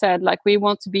all said like, we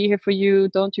want to be here for you,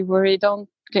 don't you worry, don't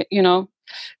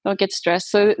get stressed.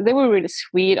 So they were really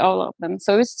sweet, all of them.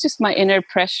 So it's just my inner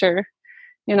pressure,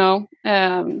 yeah.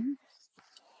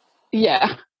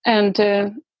 And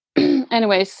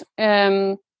anyways,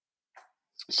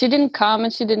 she didn't come,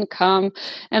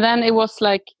 and then it was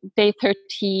like day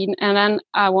 13, and then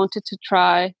I wanted to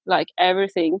try like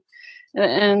everything.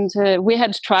 And we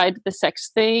had tried the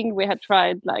sex thing, we had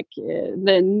tried like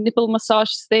the nipple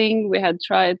massage thing, we had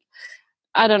tried,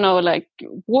 I don't know, like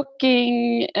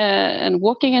walking and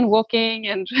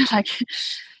like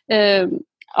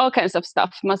all kinds of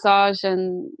stuff, massage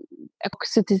and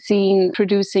oxytocin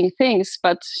producing things,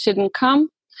 but she didn't come.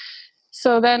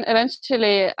 So then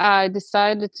eventually I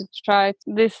decided to try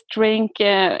this drink,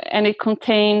 and it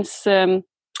contains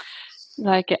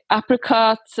like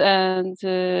apricots and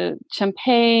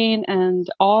champagne and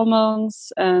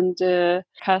almonds and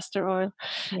castor oil.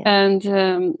 And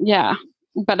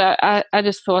but I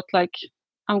just thought like,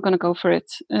 I'm gonna go for it.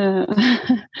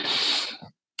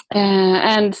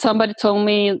 And somebody told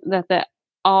me that the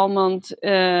almond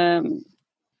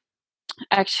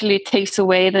actually takes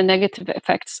away the negative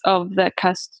effects of the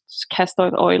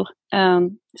castor oil.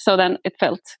 So then it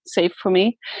felt safe for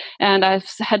me. And I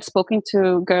had spoken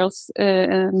to girls,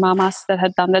 mamas that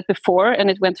had done that before, and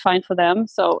it went fine for them.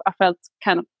 So I felt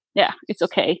kind of, yeah, it's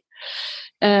okay.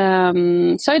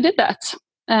 So I did that.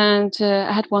 And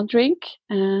I had one drink,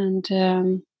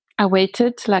 and I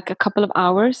waited like a couple of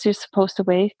hours. You're supposed to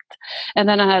wait. And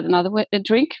then I had another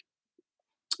drink.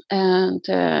 And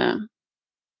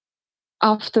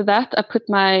after that, I put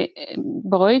my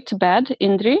boy to bed,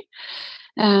 Indri.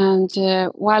 And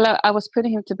while I was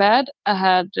putting him to bed, I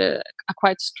had a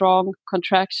quite strong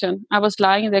contraction. I was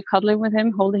lying there cuddling with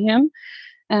him, holding him.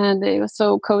 And it was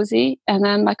so cozy. And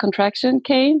then my contraction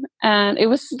came. And it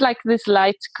was like this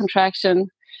light contraction.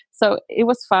 So it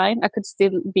was fine. I could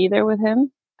still be there with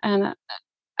him. And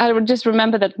I would just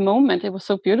remember that moment. It was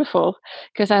so beautiful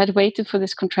because I had waited for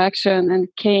this contraction and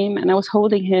it came and I was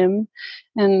holding him.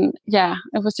 And yeah,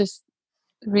 it was just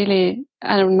really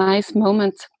a nice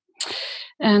moment.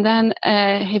 And then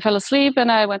he fell asleep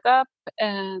and I went up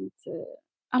and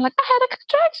I'm like, I had a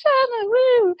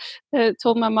contraction. Woo!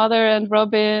 Told my mother and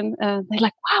Robin, and they're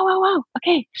like, wow,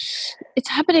 okay, it's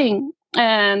happening.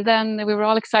 And then we were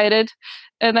all excited.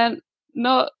 And then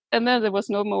there was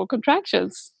no more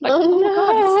contractions. Like, oh my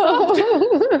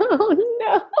God,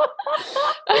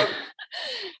 no.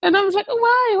 And I was like,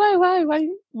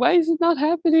 why is it not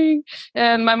happening?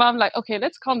 And my mom like, okay,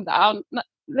 let's calm down.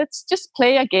 Let's just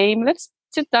play a game. Let's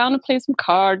sit down and play some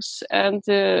cards. And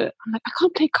I'm like, I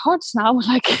can't play cards now.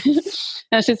 Like,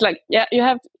 and she's like,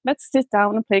 yeah, let's sit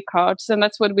down and play cards. And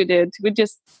that's what we did. We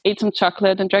just ate some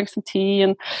chocolate and drank some tea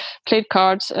and played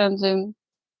cards. And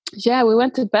we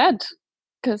went to bed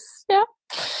because,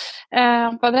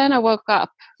 but then I woke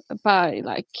up by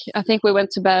I think we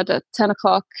went to bed at 10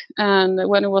 o'clock. And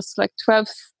when it was like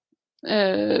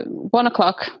 1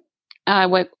 o'clock,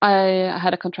 I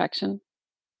had a contraction.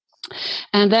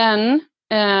 And then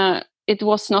it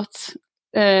was not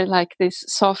like this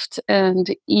soft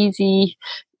and easy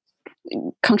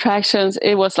contractions.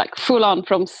 It was like full on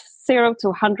from 0 to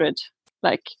 100,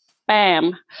 like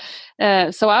bam.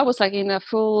 So I was like in a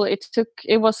full, it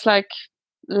was like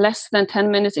less than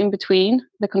 10 minutes in between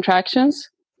the contractions.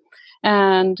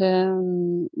 And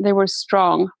they were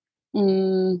strong.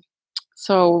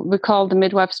 So we called the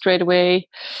midwife straight away.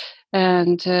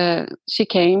 And she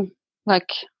came like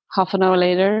half an hour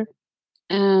later.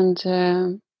 And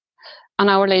an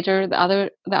hour later, the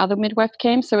other midwife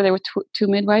came. So there were two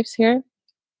midwives here,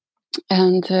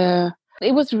 and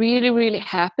it was really, really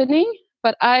happening.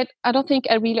 But I don't think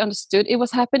I really understood it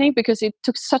was happening because it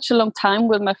took such a long time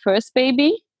with my first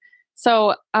baby.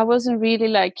 So I wasn't really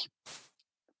like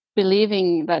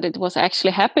believing that it was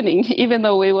actually happening, even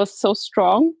though it was so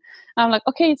strong. I'm like,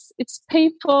 okay, it's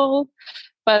painful.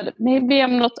 But maybe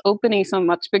I'm not opening so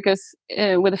much because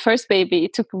with the first baby,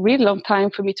 it took a really long time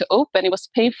for me to open. It was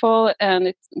painful,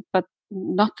 but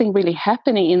nothing really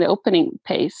happening in the opening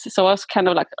pace. So I was kind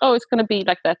of like, oh, it's going to be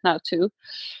like that now too.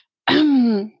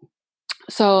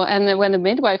 So, and then when the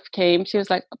midwife came, she was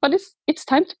like, but it's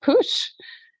time to push.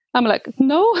 I'm like,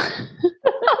 no.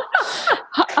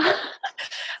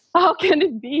 How can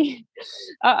it be?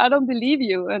 I don't believe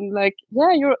you. And like,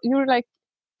 yeah, you're like,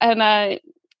 and I.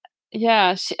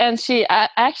 Yeah, she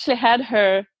actually had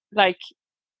her like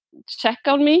check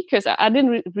on me because I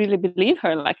didn't really believe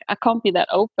her. Like, I can't be that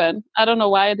open. I don't know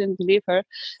why I didn't believe her.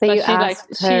 So but you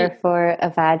asked her for a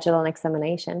vaginal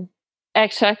examination?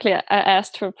 Exactly, I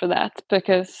asked her for that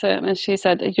because, and she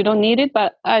said, "You don't need it,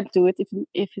 but I'd do it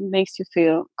if it makes you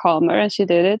feel calmer." And she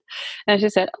did it, and she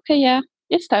said, "Okay, yeah,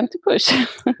 it's time to push."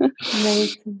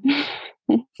 Amazing.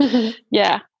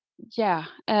 Yeah. So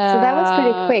that was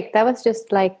pretty quick. That was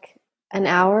just like an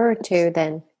hour or two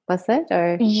then, was it?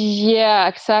 Or yeah,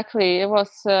 exactly. It was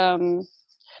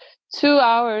 2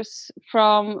 hours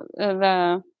from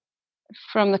the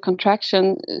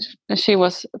contraction. She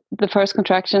was the first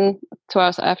contraction 2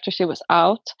 hours after she was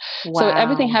out. Wow. So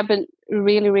everything happened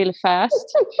really, really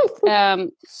fast.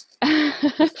 And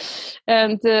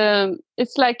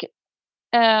it's like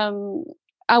I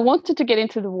wanted to get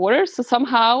into the water, so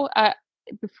somehow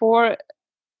before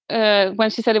when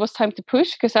she said it was time to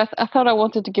push, because I thought I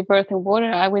wanted to give birth in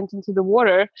water, I went into the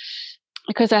water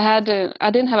because I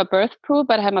didn't have a birth pool,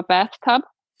 but I had my bathtub.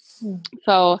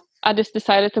 So I just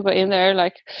decided to go in there.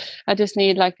 Like, I just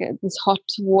need like this hot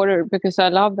water because I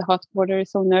love the hot water.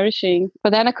 It's so nourishing.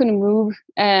 But then I couldn't move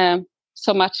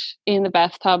so much in the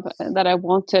bathtub that I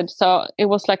wanted. So it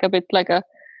was like a bit like a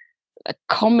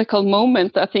comical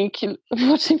moment, I think,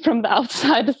 watching from the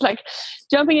outside. It's like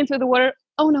jumping into the water.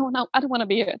 oh no, I don't want to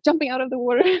be here, jumping out of the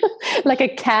water. Like a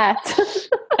cat.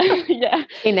 Yeah.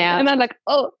 In out. And then like,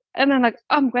 oh, and then like,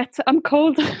 I'm wet, I'm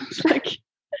cold. It's like,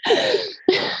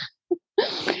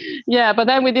 yeah. But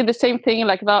then we did the same thing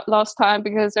like last time,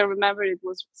 because I remember it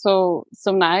was so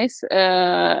nice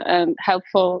and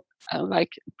helpful.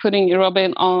 Like putting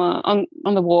Robin on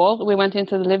the wall. We went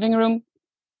into the living room,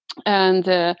 and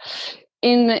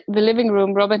in the living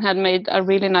room, Robin had made a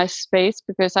really nice space,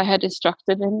 because I had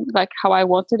instructed him like how I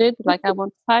wanted it. Like, I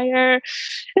want fire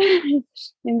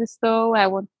in the stove, I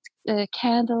want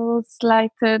candles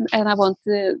lighted, and I want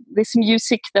this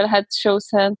music that I had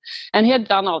chosen, and he had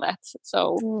done all that.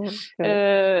 So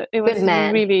it was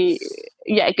really,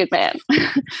 good man.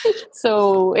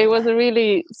 So it was a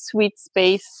really sweet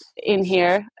space in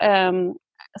here.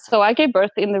 So I gave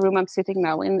birth in the room I'm sitting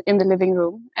now in the living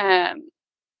room.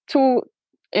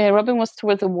 Robin was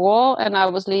towards the wall, and I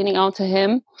was leaning onto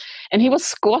him, and he was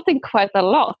squatting quite a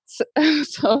lot.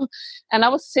 So, and I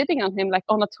was sitting on him like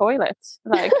on a toilet,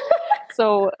 like.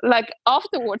 So, like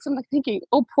afterwards, I'm like thinking,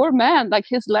 oh, poor man, like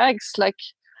his legs, like,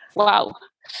 wow.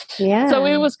 Yeah. So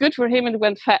it was good for him. It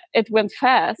went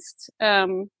fast,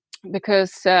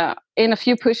 because in a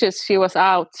few pushes she was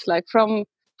out. Like from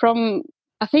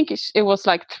I think it was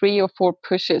like 3 or 4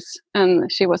 pushes,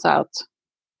 and she was out.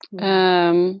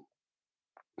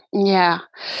 Yeah,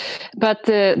 but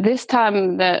this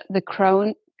time the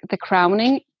crowning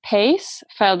pace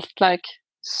felt like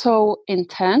so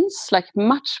intense, like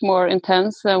much more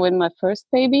intense than with my first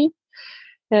baby.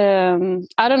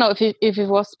 I don't know if it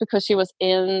was because she was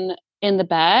in the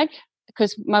bag,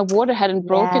 because my water hadn't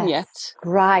broken yet.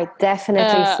 Right,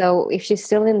 definitely. So if she's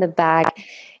still in the bag,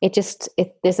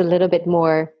 there's a little bit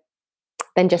more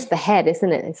than just the head,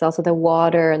 isn't it? It's also the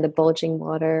water and the bulging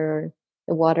water,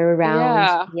 the water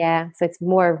around. Yeah. So it's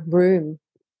more room,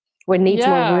 or needs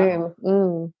more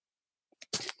room.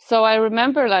 So I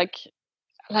remember like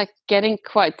getting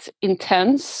quite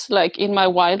intense, like in my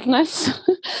wildness.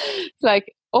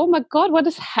 Like, oh my God, what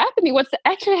is happening? What's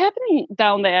actually happening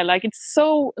down there? Like, it's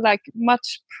so like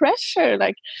much pressure.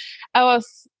 Like, I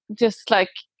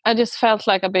just felt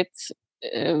like a bit,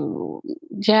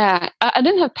 I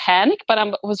didn't have panic, but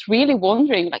I was really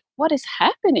wondering, like, what is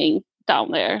happening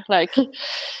down there? Like,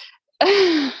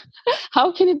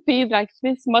 how can it be like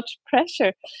this much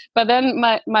pressure? But then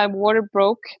my water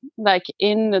broke like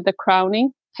in the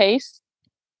crowning pace,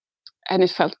 and it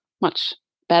felt much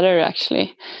better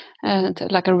actually, and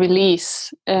like a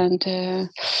release. And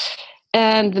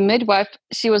the midwife,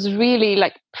 she was really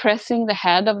like pressing the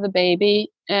head of the baby,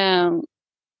 so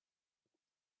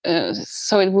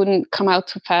it wouldn't come out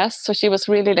too fast. So she was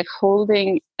really like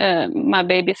holding my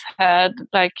baby's head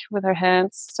like with her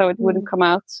hands, so it wouldn't come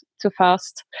out too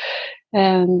fast.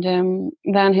 And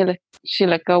then she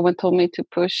let go and told me to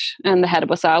push, and the head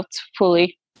was out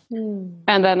fully.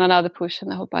 And then another push,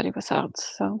 and the whole body was out.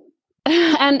 So,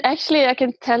 and actually, I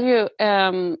can tell you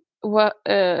what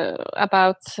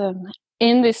about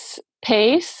in this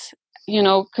pace. You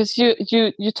know, because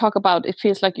you talk about it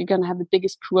feels like you're gonna have the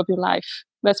biggest poo of your life.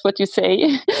 That's what you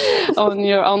say on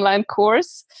your online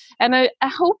course. And I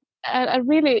hope, I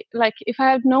really, like, if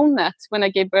I had known that when I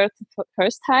gave birth the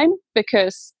first time,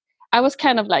 because I was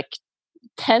kind of like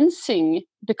tensing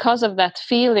because of that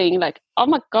feeling, like, oh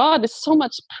my God, there's so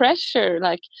much pressure,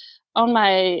 like on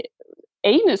my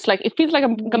anus, like it feels like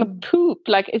I'm gonna poop,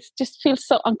 like it just feels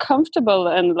so uncomfortable,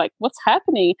 and like what's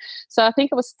happening. So I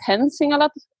think I was tensing a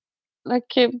lot, like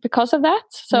because of that.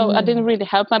 So I didn't really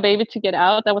help my baby to get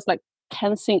out. I was like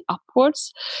tensing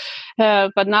upwards.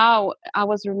 But now I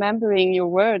was remembering your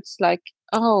words, like,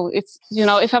 oh, it's,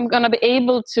 if I'm gonna be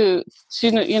able to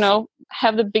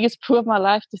have the pool of my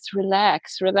life, just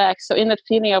relax. So in that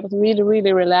feeling, I was really,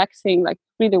 really relaxing, like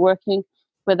really working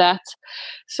with that.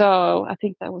 So I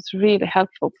think that was really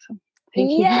helpful. So thank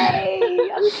you. Yay!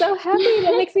 I'm so happy.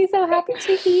 That makes me so happy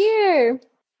to hear.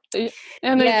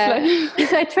 And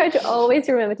it's like I try to always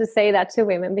remember to say that to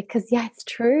women, because it's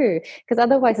true. Because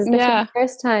otherwise, especially the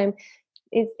first time,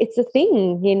 it's a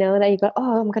thing, that you go,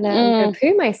 oh, I'm gonna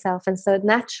poo myself, and so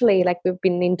naturally, like, we've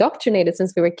been indoctrinated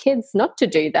since we were kids not to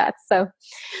do that. So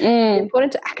it's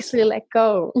important to actually let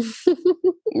go.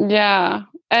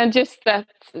 And just that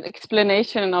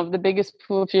explanation of the biggest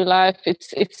poo of your life,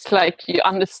 it's like you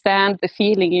understand the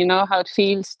feeling, how it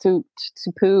feels to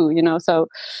poo, so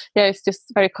it's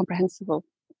just very comprehensible.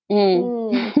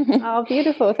 Oh,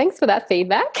 beautiful. Thanks for that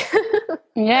feedback.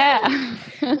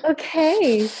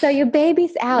 Okay, so your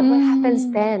baby's out. What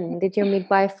happens then? Did your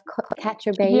midwife catch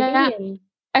your baby?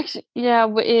 Actually, yeah,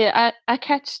 I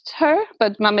catched her,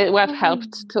 but my midwife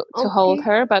helped to hold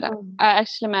her. But I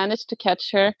actually managed to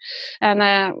catch her,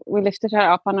 and we lifted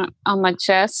her up on my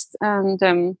chest, and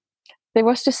there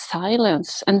was just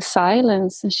silence, and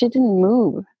she didn't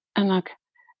move. And like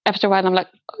after a while, I'm like,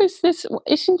 "Oh,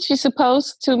 isn't she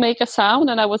supposed to make a sound?"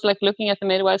 And I was like looking at the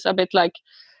midwives a bit like,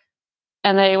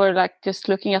 and they were like just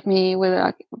looking at me with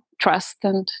like trust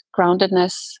and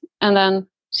groundedness, and then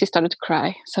she started to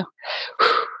cry. So.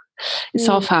 It's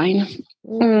all fine.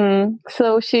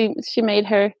 So she made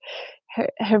her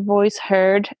voice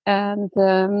heard, and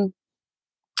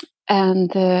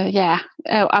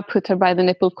I put her by the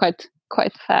nipple quite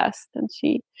fast, and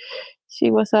she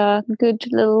was a good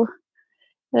little.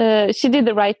 She did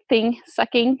the right thing,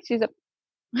 sucking. She's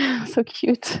so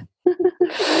cute.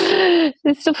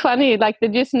 It's so funny. Like they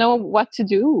just know what to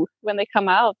do when they come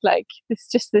out. Like it's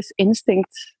just this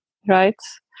instinct, right?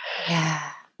 Yeah.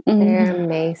 They're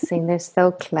amazing. They're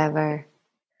so clever.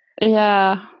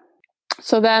 Yeah.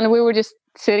 So then we were just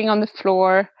sitting on the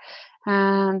floor,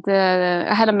 and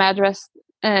I had a mattress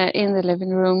in the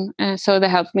living room. So they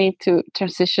helped me to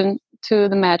transition to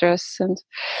the mattress. And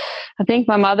I think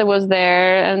my mother was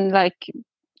there and like,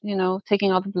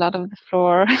 taking all the blood off the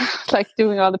floor, like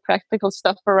doing all the practical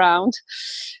stuff around,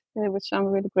 which I'm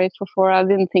really grateful for. I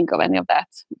didn't think of any of that,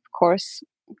 of course.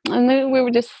 And then we were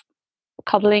just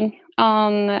cuddling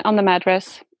on the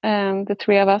mattress, the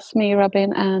three of us, me,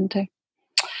 Robin, and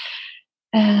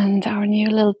our new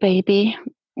little baby.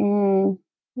 And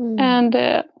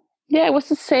it was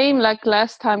the same like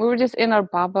last time. We were just in our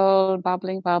bubble,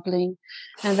 bubbling,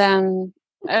 and then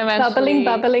bubbling.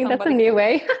 That's a new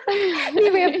way.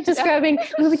 New way of describing.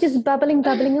 We were just bubbling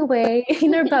away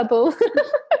in our bubble.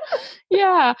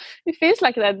 Yeah, it feels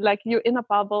like that. Like you're in a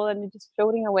bubble and you're just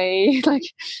floating away, like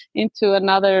into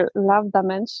another love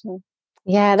dimension.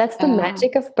 Yeah, that's the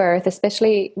magic of birth,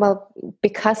 especially,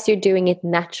 because you're doing it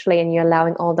naturally and you're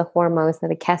allowing all the hormones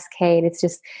and the cascade. It's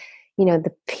just,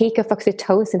 the peak of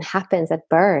oxytocin happens at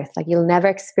birth. Like you'll never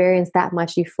experience that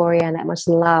much euphoria and that much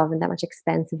love and that much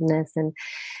expansiveness. And,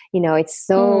 it's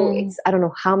I don't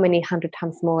know how many 100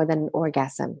 times more than an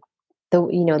orgasm.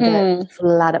 The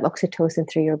flood of oxytocin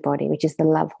through your body, which is the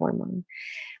love hormone,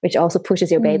 which also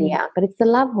pushes your baby out. But it's the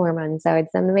love hormone. So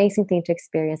it's an amazing thing to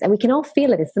experience. And we can all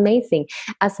feel it. It's amazing.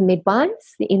 As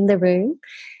midwives in the room,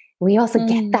 we also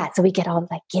get that. So we get all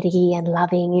like giddy and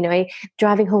loving,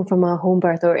 driving home from a home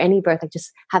birth or any birth, like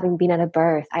just having been at a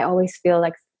birth. I always feel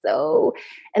like so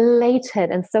elated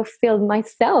and so filled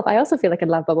myself. I also feel like a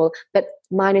love bubble, but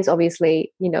mine is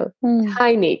obviously,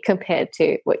 tiny compared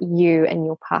to what you and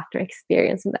your partner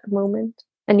experience in that moment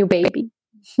and your baby.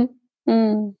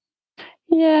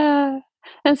 Yeah.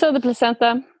 And so the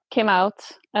placenta came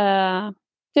out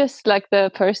just like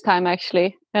the first time,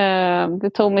 actually. They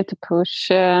told me to push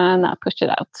and I pushed it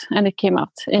out and it came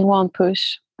out in one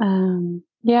push. And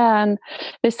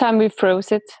this time we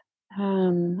froze it.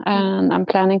 And I'm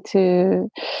planning to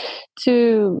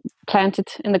plant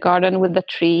it in the garden with a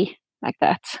tree like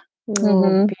that.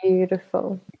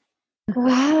 Beautiful.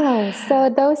 Wow. So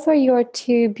those were your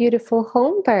two beautiful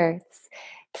home births.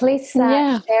 Please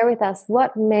share with us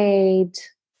what made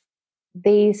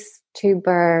these two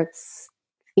births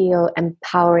feel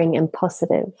empowering and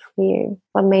positive for you.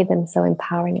 What made them so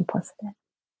empowering and positive?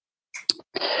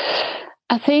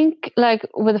 I think like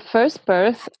with the first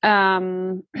birth,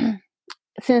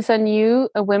 since I knew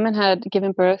women had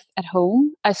given birth at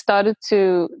home, I started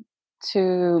to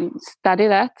study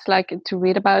that, like to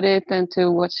read about it and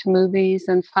to watch movies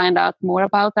and find out more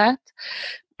about that.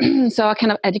 So I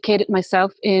kind of educated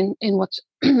myself in what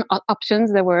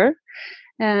options there were.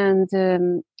 And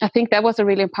I think that was a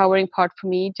really empowering part for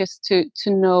me, just to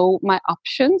know my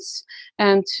options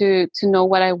and to know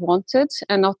what I wanted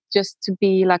and not just to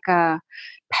be like a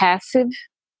passive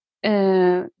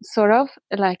sort of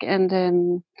like.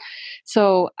 And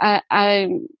so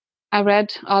I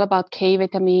read all about K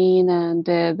vitamin and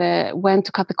the when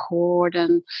to cut the cord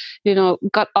and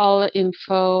got all the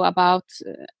info about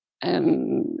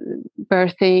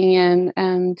birthing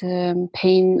and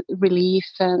pain relief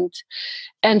and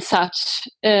such,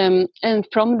 and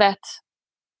from that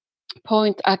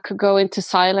point I could go into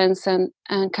silence and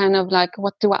kind of like,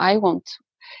 what do I want,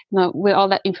 with all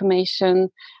that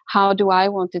information? How do I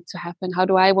want it to happen? How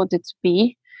do I want it to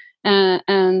be?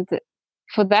 And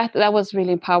for that was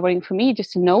really empowering for me,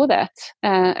 just to know that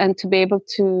and to be able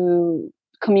to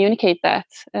communicate that.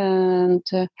 And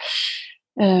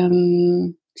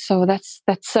so that's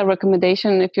a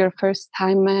recommendation if you're a first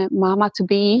time mama to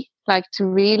be, like to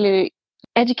really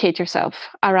educate yourself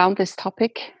around this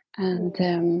topic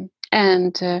and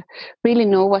and really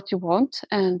know what you want,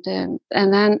 and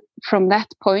then from that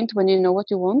point, when you know what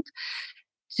you want,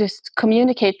 just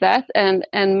communicate that, and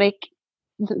make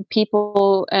the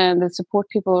people and the support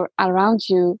people around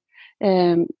you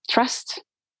trust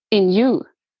in you.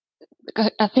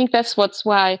 I think that's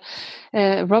why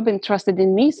Robin trusted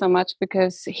in me so much,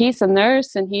 because he's a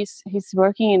nurse and he's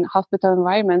working in hospital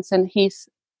environments, and he's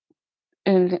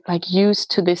like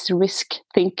used to this risk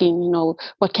thinking,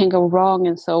 what can go wrong,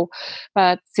 and so.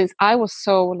 But since I was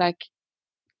so like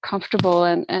comfortable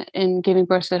and in giving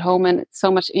birth at home, and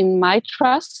so much in my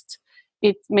trust,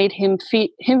 it made him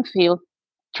feel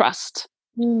trust.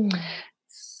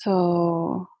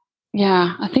 So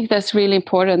yeah, I think that's really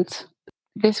important.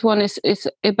 This one is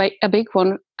a big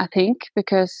one, I think,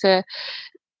 because with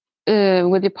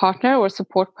your partner or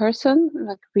support person,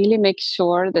 like really make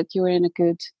sure that you're in a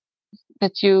good,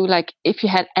 that you like, if you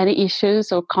had any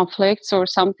issues or conflicts or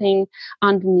something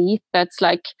underneath that's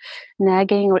like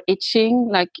nagging or itching,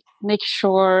 like make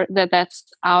sure that that's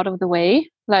out of the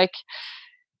way, like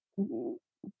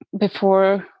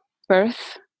before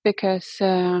birth, because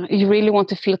you really want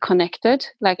to feel connected.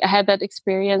 Like I had that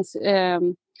experience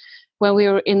when we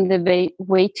were in the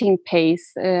waiting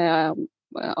phase of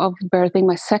birthing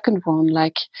my second one.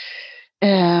 Like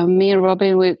me and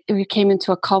Robin, we came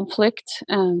into a conflict,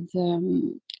 and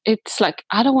it's like,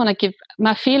 I don't want to give,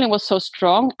 my feeling was so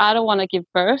strong, I don't want to give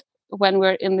birth when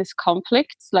we're in this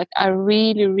conflict. Like I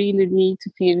really, really need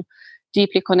to feel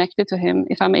deeply connected to him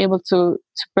if I'm able to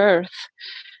birth.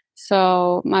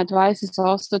 So my advice is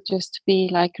also just to be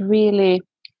like really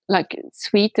like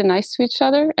sweet and nice to each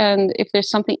other, and if there's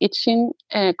something itching,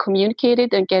 communicate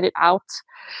it and get it out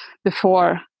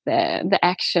before the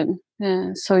action,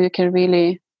 so you can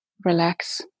really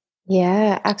relax.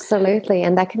 Yeah, absolutely.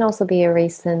 And that can also be a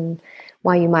reason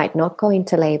why you might not go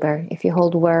into labor. If you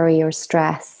hold worry or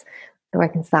stress or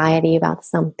anxiety about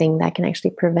something, that can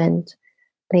actually prevent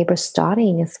labor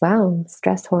starting as well,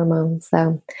 stress hormones.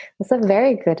 So that's a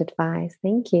very good advice.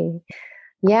 Thank you.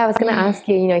 Yeah, I was going to ask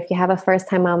you, if you have a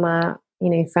first-time mama,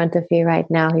 in front of you right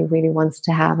now who really wants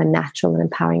to have a natural and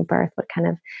empowering birth, what kind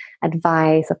of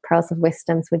advice or pearls of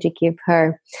wisdoms would you give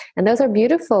her? And those are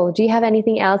beautiful. Do you have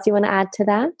anything else you want to add to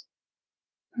that?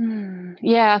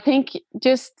 Yeah, I think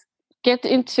just get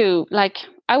into, like,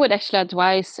 I would actually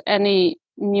advise any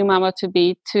new mama to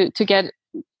get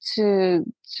to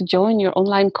join your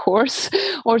online course,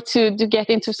 or to get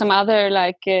into some other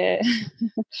like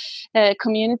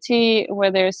community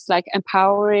where there's like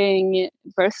empowering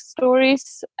birth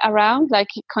stories around, like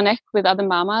connect with other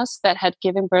mamas that had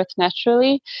given birth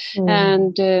naturally,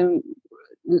 and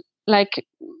like,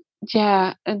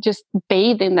 yeah, just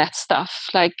bathe in that stuff,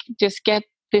 like just get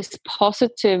this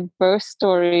positive birth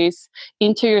stories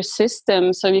into your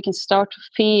system, so you can start to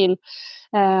feel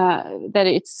that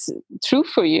it's true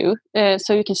for you,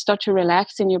 so you can start to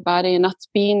relax in your body and not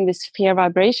be in this fear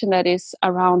vibration that is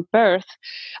around birth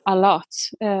a lot.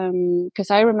 Because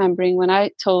I remembering when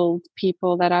I told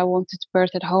people that I wanted to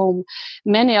birth at home,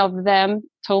 many of them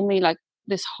told me like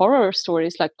this horror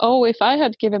stories, like, oh, if I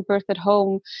had given birth at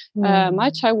home, my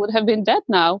child would have been dead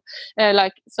now.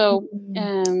 Like, so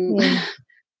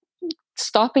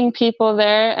stopping people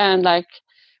there, and like,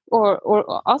 or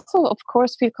also of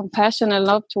course feel compassion and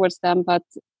love towards them, but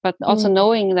also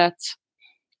knowing that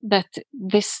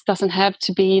this doesn't have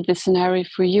to be the scenario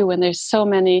for you, and there's so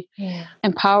many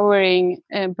empowering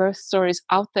birth stories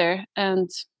out there. And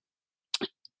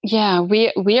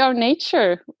we are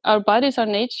nature, our bodies are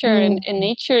nature, and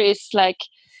nature is like,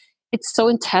 it's so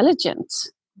intelligent.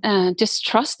 Just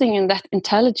trusting in that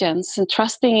intelligence, and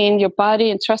trusting in your body,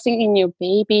 and trusting in your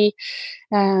baby,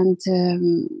 and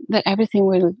that everything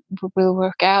will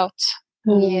work out.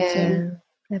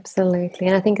 Absolutely.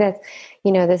 And I think that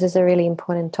this is a really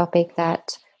important topic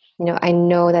that I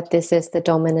know that this is the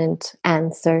dominant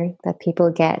answer that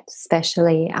people get,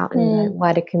 especially out in the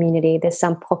wider community. There's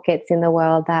some pockets in the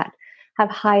world that have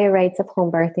higher rates of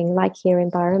home birthing, like here in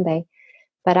Byron Bay,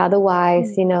 but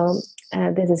otherwise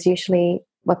this is usually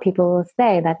what people will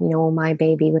say, that my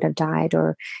baby would have died,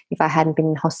 or if I hadn't been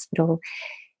in hospital.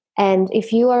 And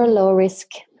if you are a low risk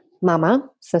mama,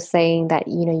 so saying that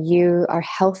you are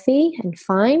healthy and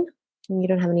fine, and you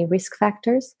don't have any risk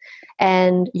factors,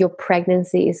 and your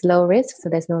pregnancy is low risk, so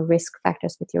there's no risk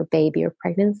factors with your baby or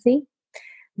pregnancy,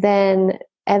 then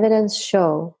evidence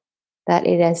show that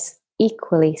it is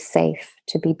equally safe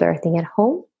to be birthing at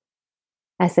home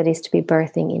as it is to be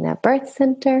birthing in a birth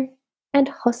center and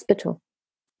hospital.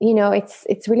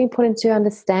 It's really important to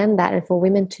understand that, and for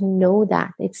women to know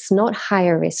that it's not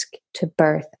higher risk to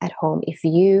birth at home if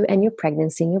you and your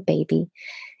pregnancy and your baby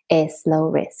is low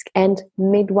risk. And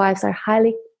midwives are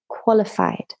highly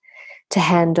qualified to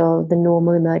handle the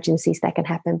normal emergencies that can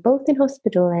happen both in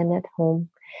hospital and at home,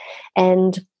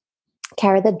 and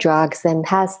carry the drugs and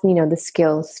has, the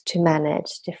skills to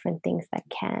manage different things that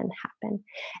can happen.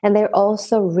 And they're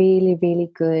also really,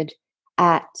 really good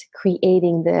at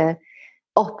creating the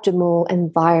optimal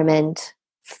environment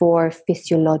for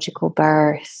physiological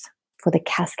birth, for the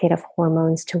cascade of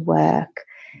hormones to work.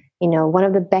 One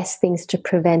of the best things to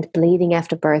prevent bleeding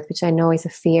after birth, which I know is a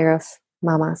fear of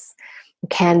mamas,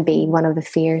 can be one of the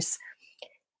fears,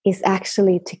 is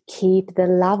actually to keep the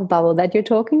love bubble that you're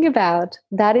talking about.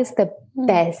 That is the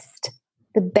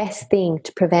best thing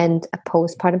to prevent a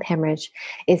postpartum hemorrhage,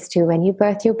 is to, when you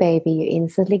birth your baby, you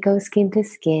instantly go skin to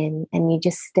skin and you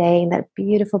just stay in that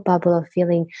beautiful bubble of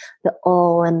feeling the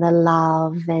awe and the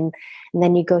love. And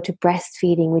then you go to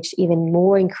breastfeeding, which even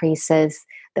more increases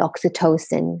the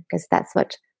oxytocin, because that's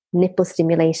what nipple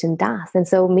stimulation does. And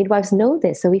so midwives know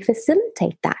this. So we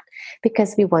facilitate that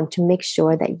because we want to make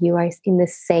sure that you are in the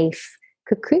safe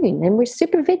cocoon, and we're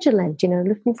super vigilant,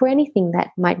 looking for anything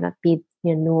that might not be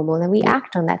normal, and we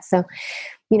act on that. So,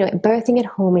 birthing at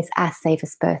home is as safe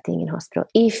as birthing in hospital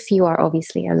if you are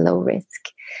obviously a low risk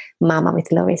mama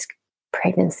with low risk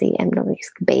pregnancy and low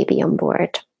risk baby on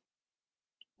board.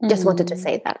 Just wanted to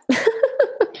say that.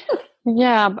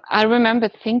 Yeah, I remember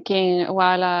thinking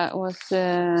while I was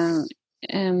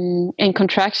in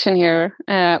contraction here,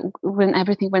 when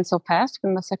everything went so fast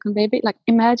with my second baby, like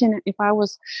imagine if I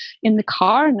was in the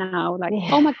car now, like,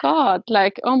 oh my God,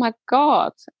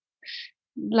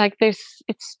 like this,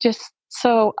 it's just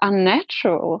so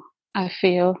unnatural, I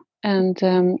feel. And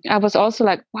I was also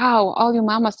like, wow, all you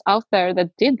mamas out there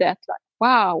that did that, like,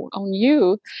 wow, on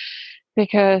you.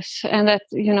 Because, and that,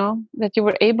 that you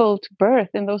were able to birth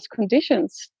in those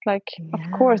conditions. Like, of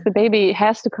course, the baby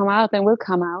has to come out and will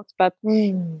come out. But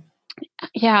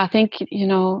I think,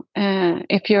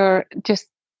 if you're just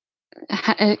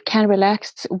can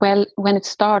relax well when it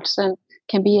starts and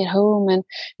can be at home, and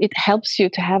it helps you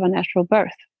to have a natural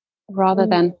birth rather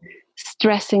than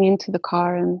stressing into the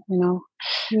car and,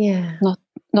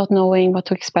 not knowing what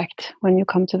to expect when you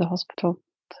come to the hospital.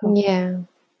 So. Yeah.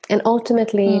 And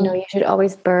ultimately, you should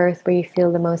always birth where you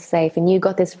feel the most safe. And you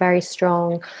got this very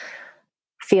strong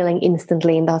feeling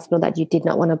instantly in the hospital that you did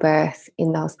not want to birth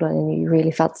in the hospital, and you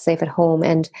really felt safe at home.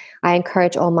 And I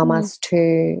encourage all mamas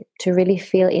to really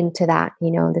feel into that.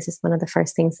 This is one of the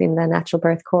first things in the natural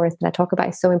birth course that I talk about.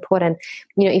 It's so important.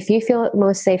 If you feel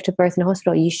most safe to birth in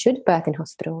hospital, you should birth in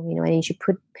hospital, and you should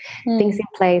put things in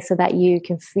place so that you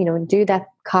can, do that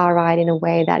car ride in a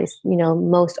way that is,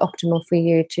 most optimal for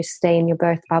you to stay in your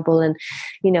birth bubble, and,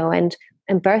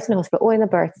 and birth in a hospital or in a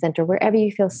birth center, wherever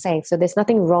you feel safe. So there's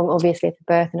nothing wrong, obviously, with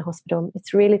birth in a hospital.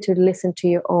 It's really to listen to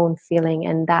your own feeling,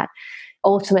 and that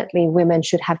ultimately women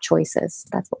should have choices.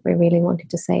 That's what we really wanted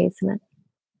to say, isn't it?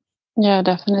 Yeah,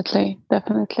 definitely.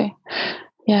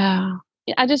 Yeah.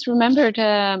 I just remembered,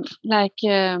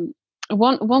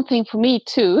 one thing for me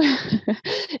too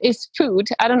is food.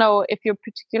 I don't know if you're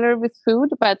particular with food,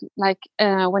 but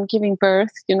when giving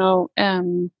birth,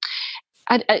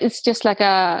 it's just like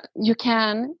you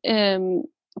can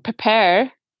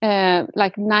prepare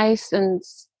nice and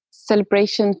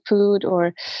celebration food,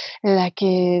 or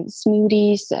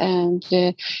smoothies, and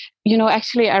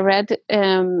actually I read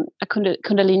a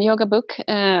Kundalini yoga book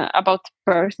about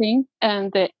birthing,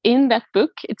 and in that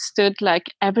book it stood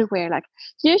everywhere,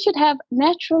 you should have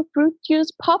natural fruit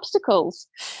juice popsicles,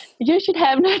 you should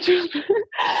have natural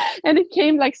and it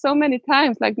came so many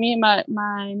times, me and my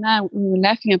mom, we were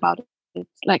laughing about it.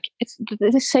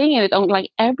 It's saying it on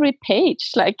every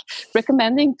page,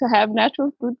 recommending to have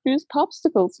natural fruit juice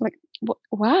popsicles.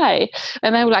 Why?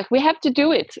 And then we're we have to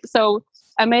do it. So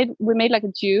we made a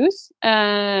juice,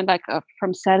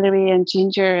 from celery and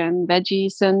ginger and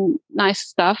veggies and nice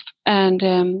stuff, and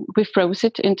we froze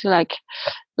it into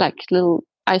little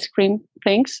ice cream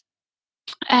things.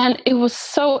 And it was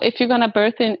so, if you're gonna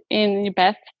birth in your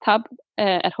bathtub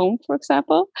at home, for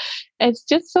example, it's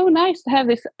just so nice to have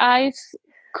this ice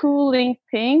cooling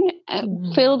thing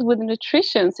filled with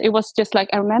nutrition. It was just I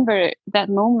remember that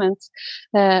moment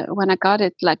when I got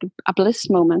it, a bliss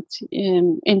moment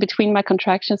in between my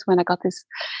contractions, when I got this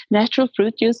natural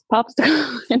fruit juice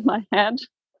popsicle in my hand.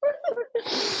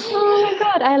 Oh my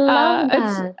God, I love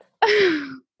that.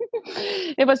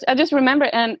 It was, I just remember,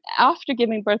 and after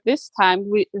giving birth this time,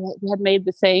 we had made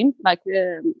the same,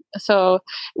 so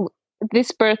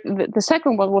this birth, the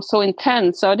second one was so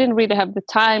intense, so I didn't really have the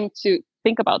time to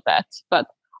think about that. But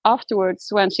afterwards,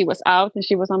 when she was out and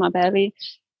she was on my belly,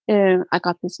 I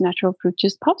got this natural fruit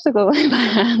juice popsicle in my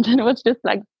hand, and it was just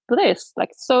bliss,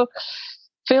 so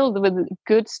filled with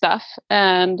good stuff.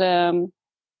 And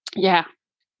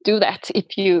do that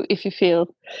if you feel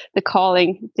the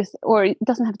calling. Or it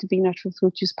doesn't have to be natural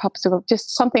fruit juice, popsicle,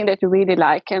 just something that you really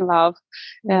like and love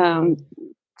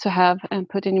to have and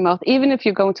put in your mouth. Even if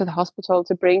you're going to the hospital,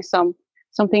 to bring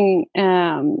something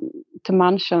to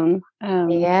munch on.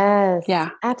 Yes,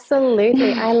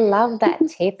 absolutely. I love that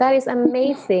tip. That is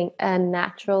amazing. A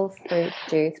natural fruit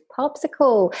juice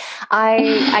popsicle.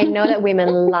 I know that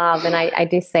women love, and I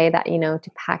do say that,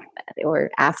 to pack that or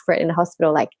ask for it in the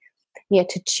hospital, like,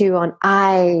 to chew on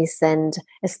ice, and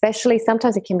especially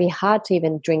sometimes it can be hard to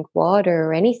even drink water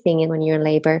or anything when you're in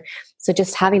labor. So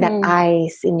just having that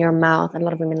ice in your mouth, a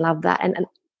lot of women love that. And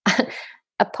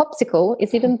a popsicle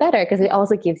is even better because it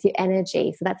also gives you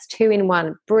energy. So that's 2 in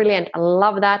 1. Brilliant. I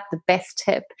love that. The best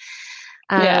tip.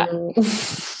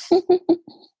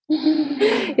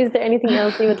 Is there anything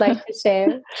else you would like to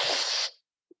share?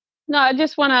 No, I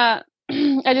just want to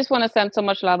send so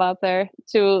much love out there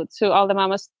to all the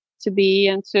mamas to be,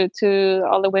 and to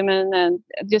all the women. And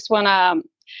I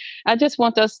just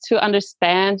want us to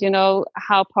understand,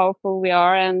 how powerful we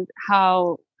are, and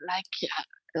how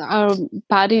our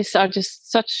bodies are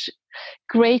just such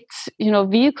great,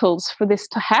 vehicles for this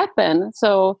to happen.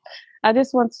 So I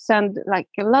just want to send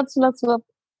lots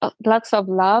of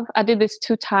love. I did this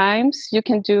 2 times. You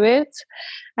can do it.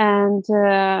 And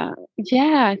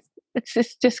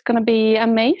it's just going to be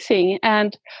amazing.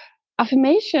 And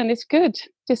affirmation is good.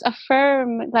 Just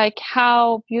affirm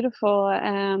how beautiful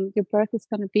your birth is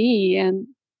going to be, and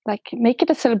make it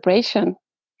a celebration.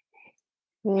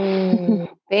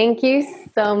 Thank you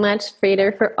so much,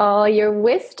 Fridur, for all your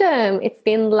wisdom. It's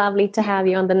been lovely to have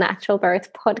you on the Natural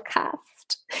Birth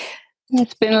podcast.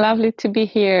 It's been lovely to be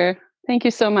here. Thank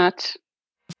you so much.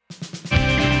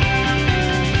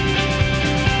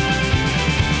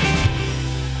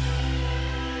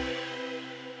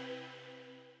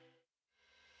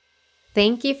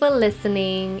 Thank you for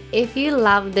listening. If you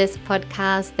love this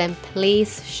podcast, then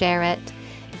please share it.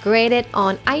 Grade it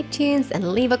on iTunes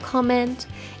and leave a comment.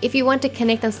 If you want to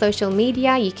connect on social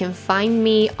media, you can find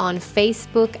me on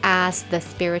Facebook as The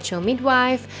Spiritual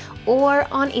Midwife, or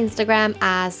on Instagram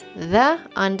as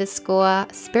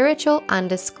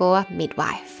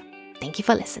the_spiritual_midwife. Thank you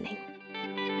for listening.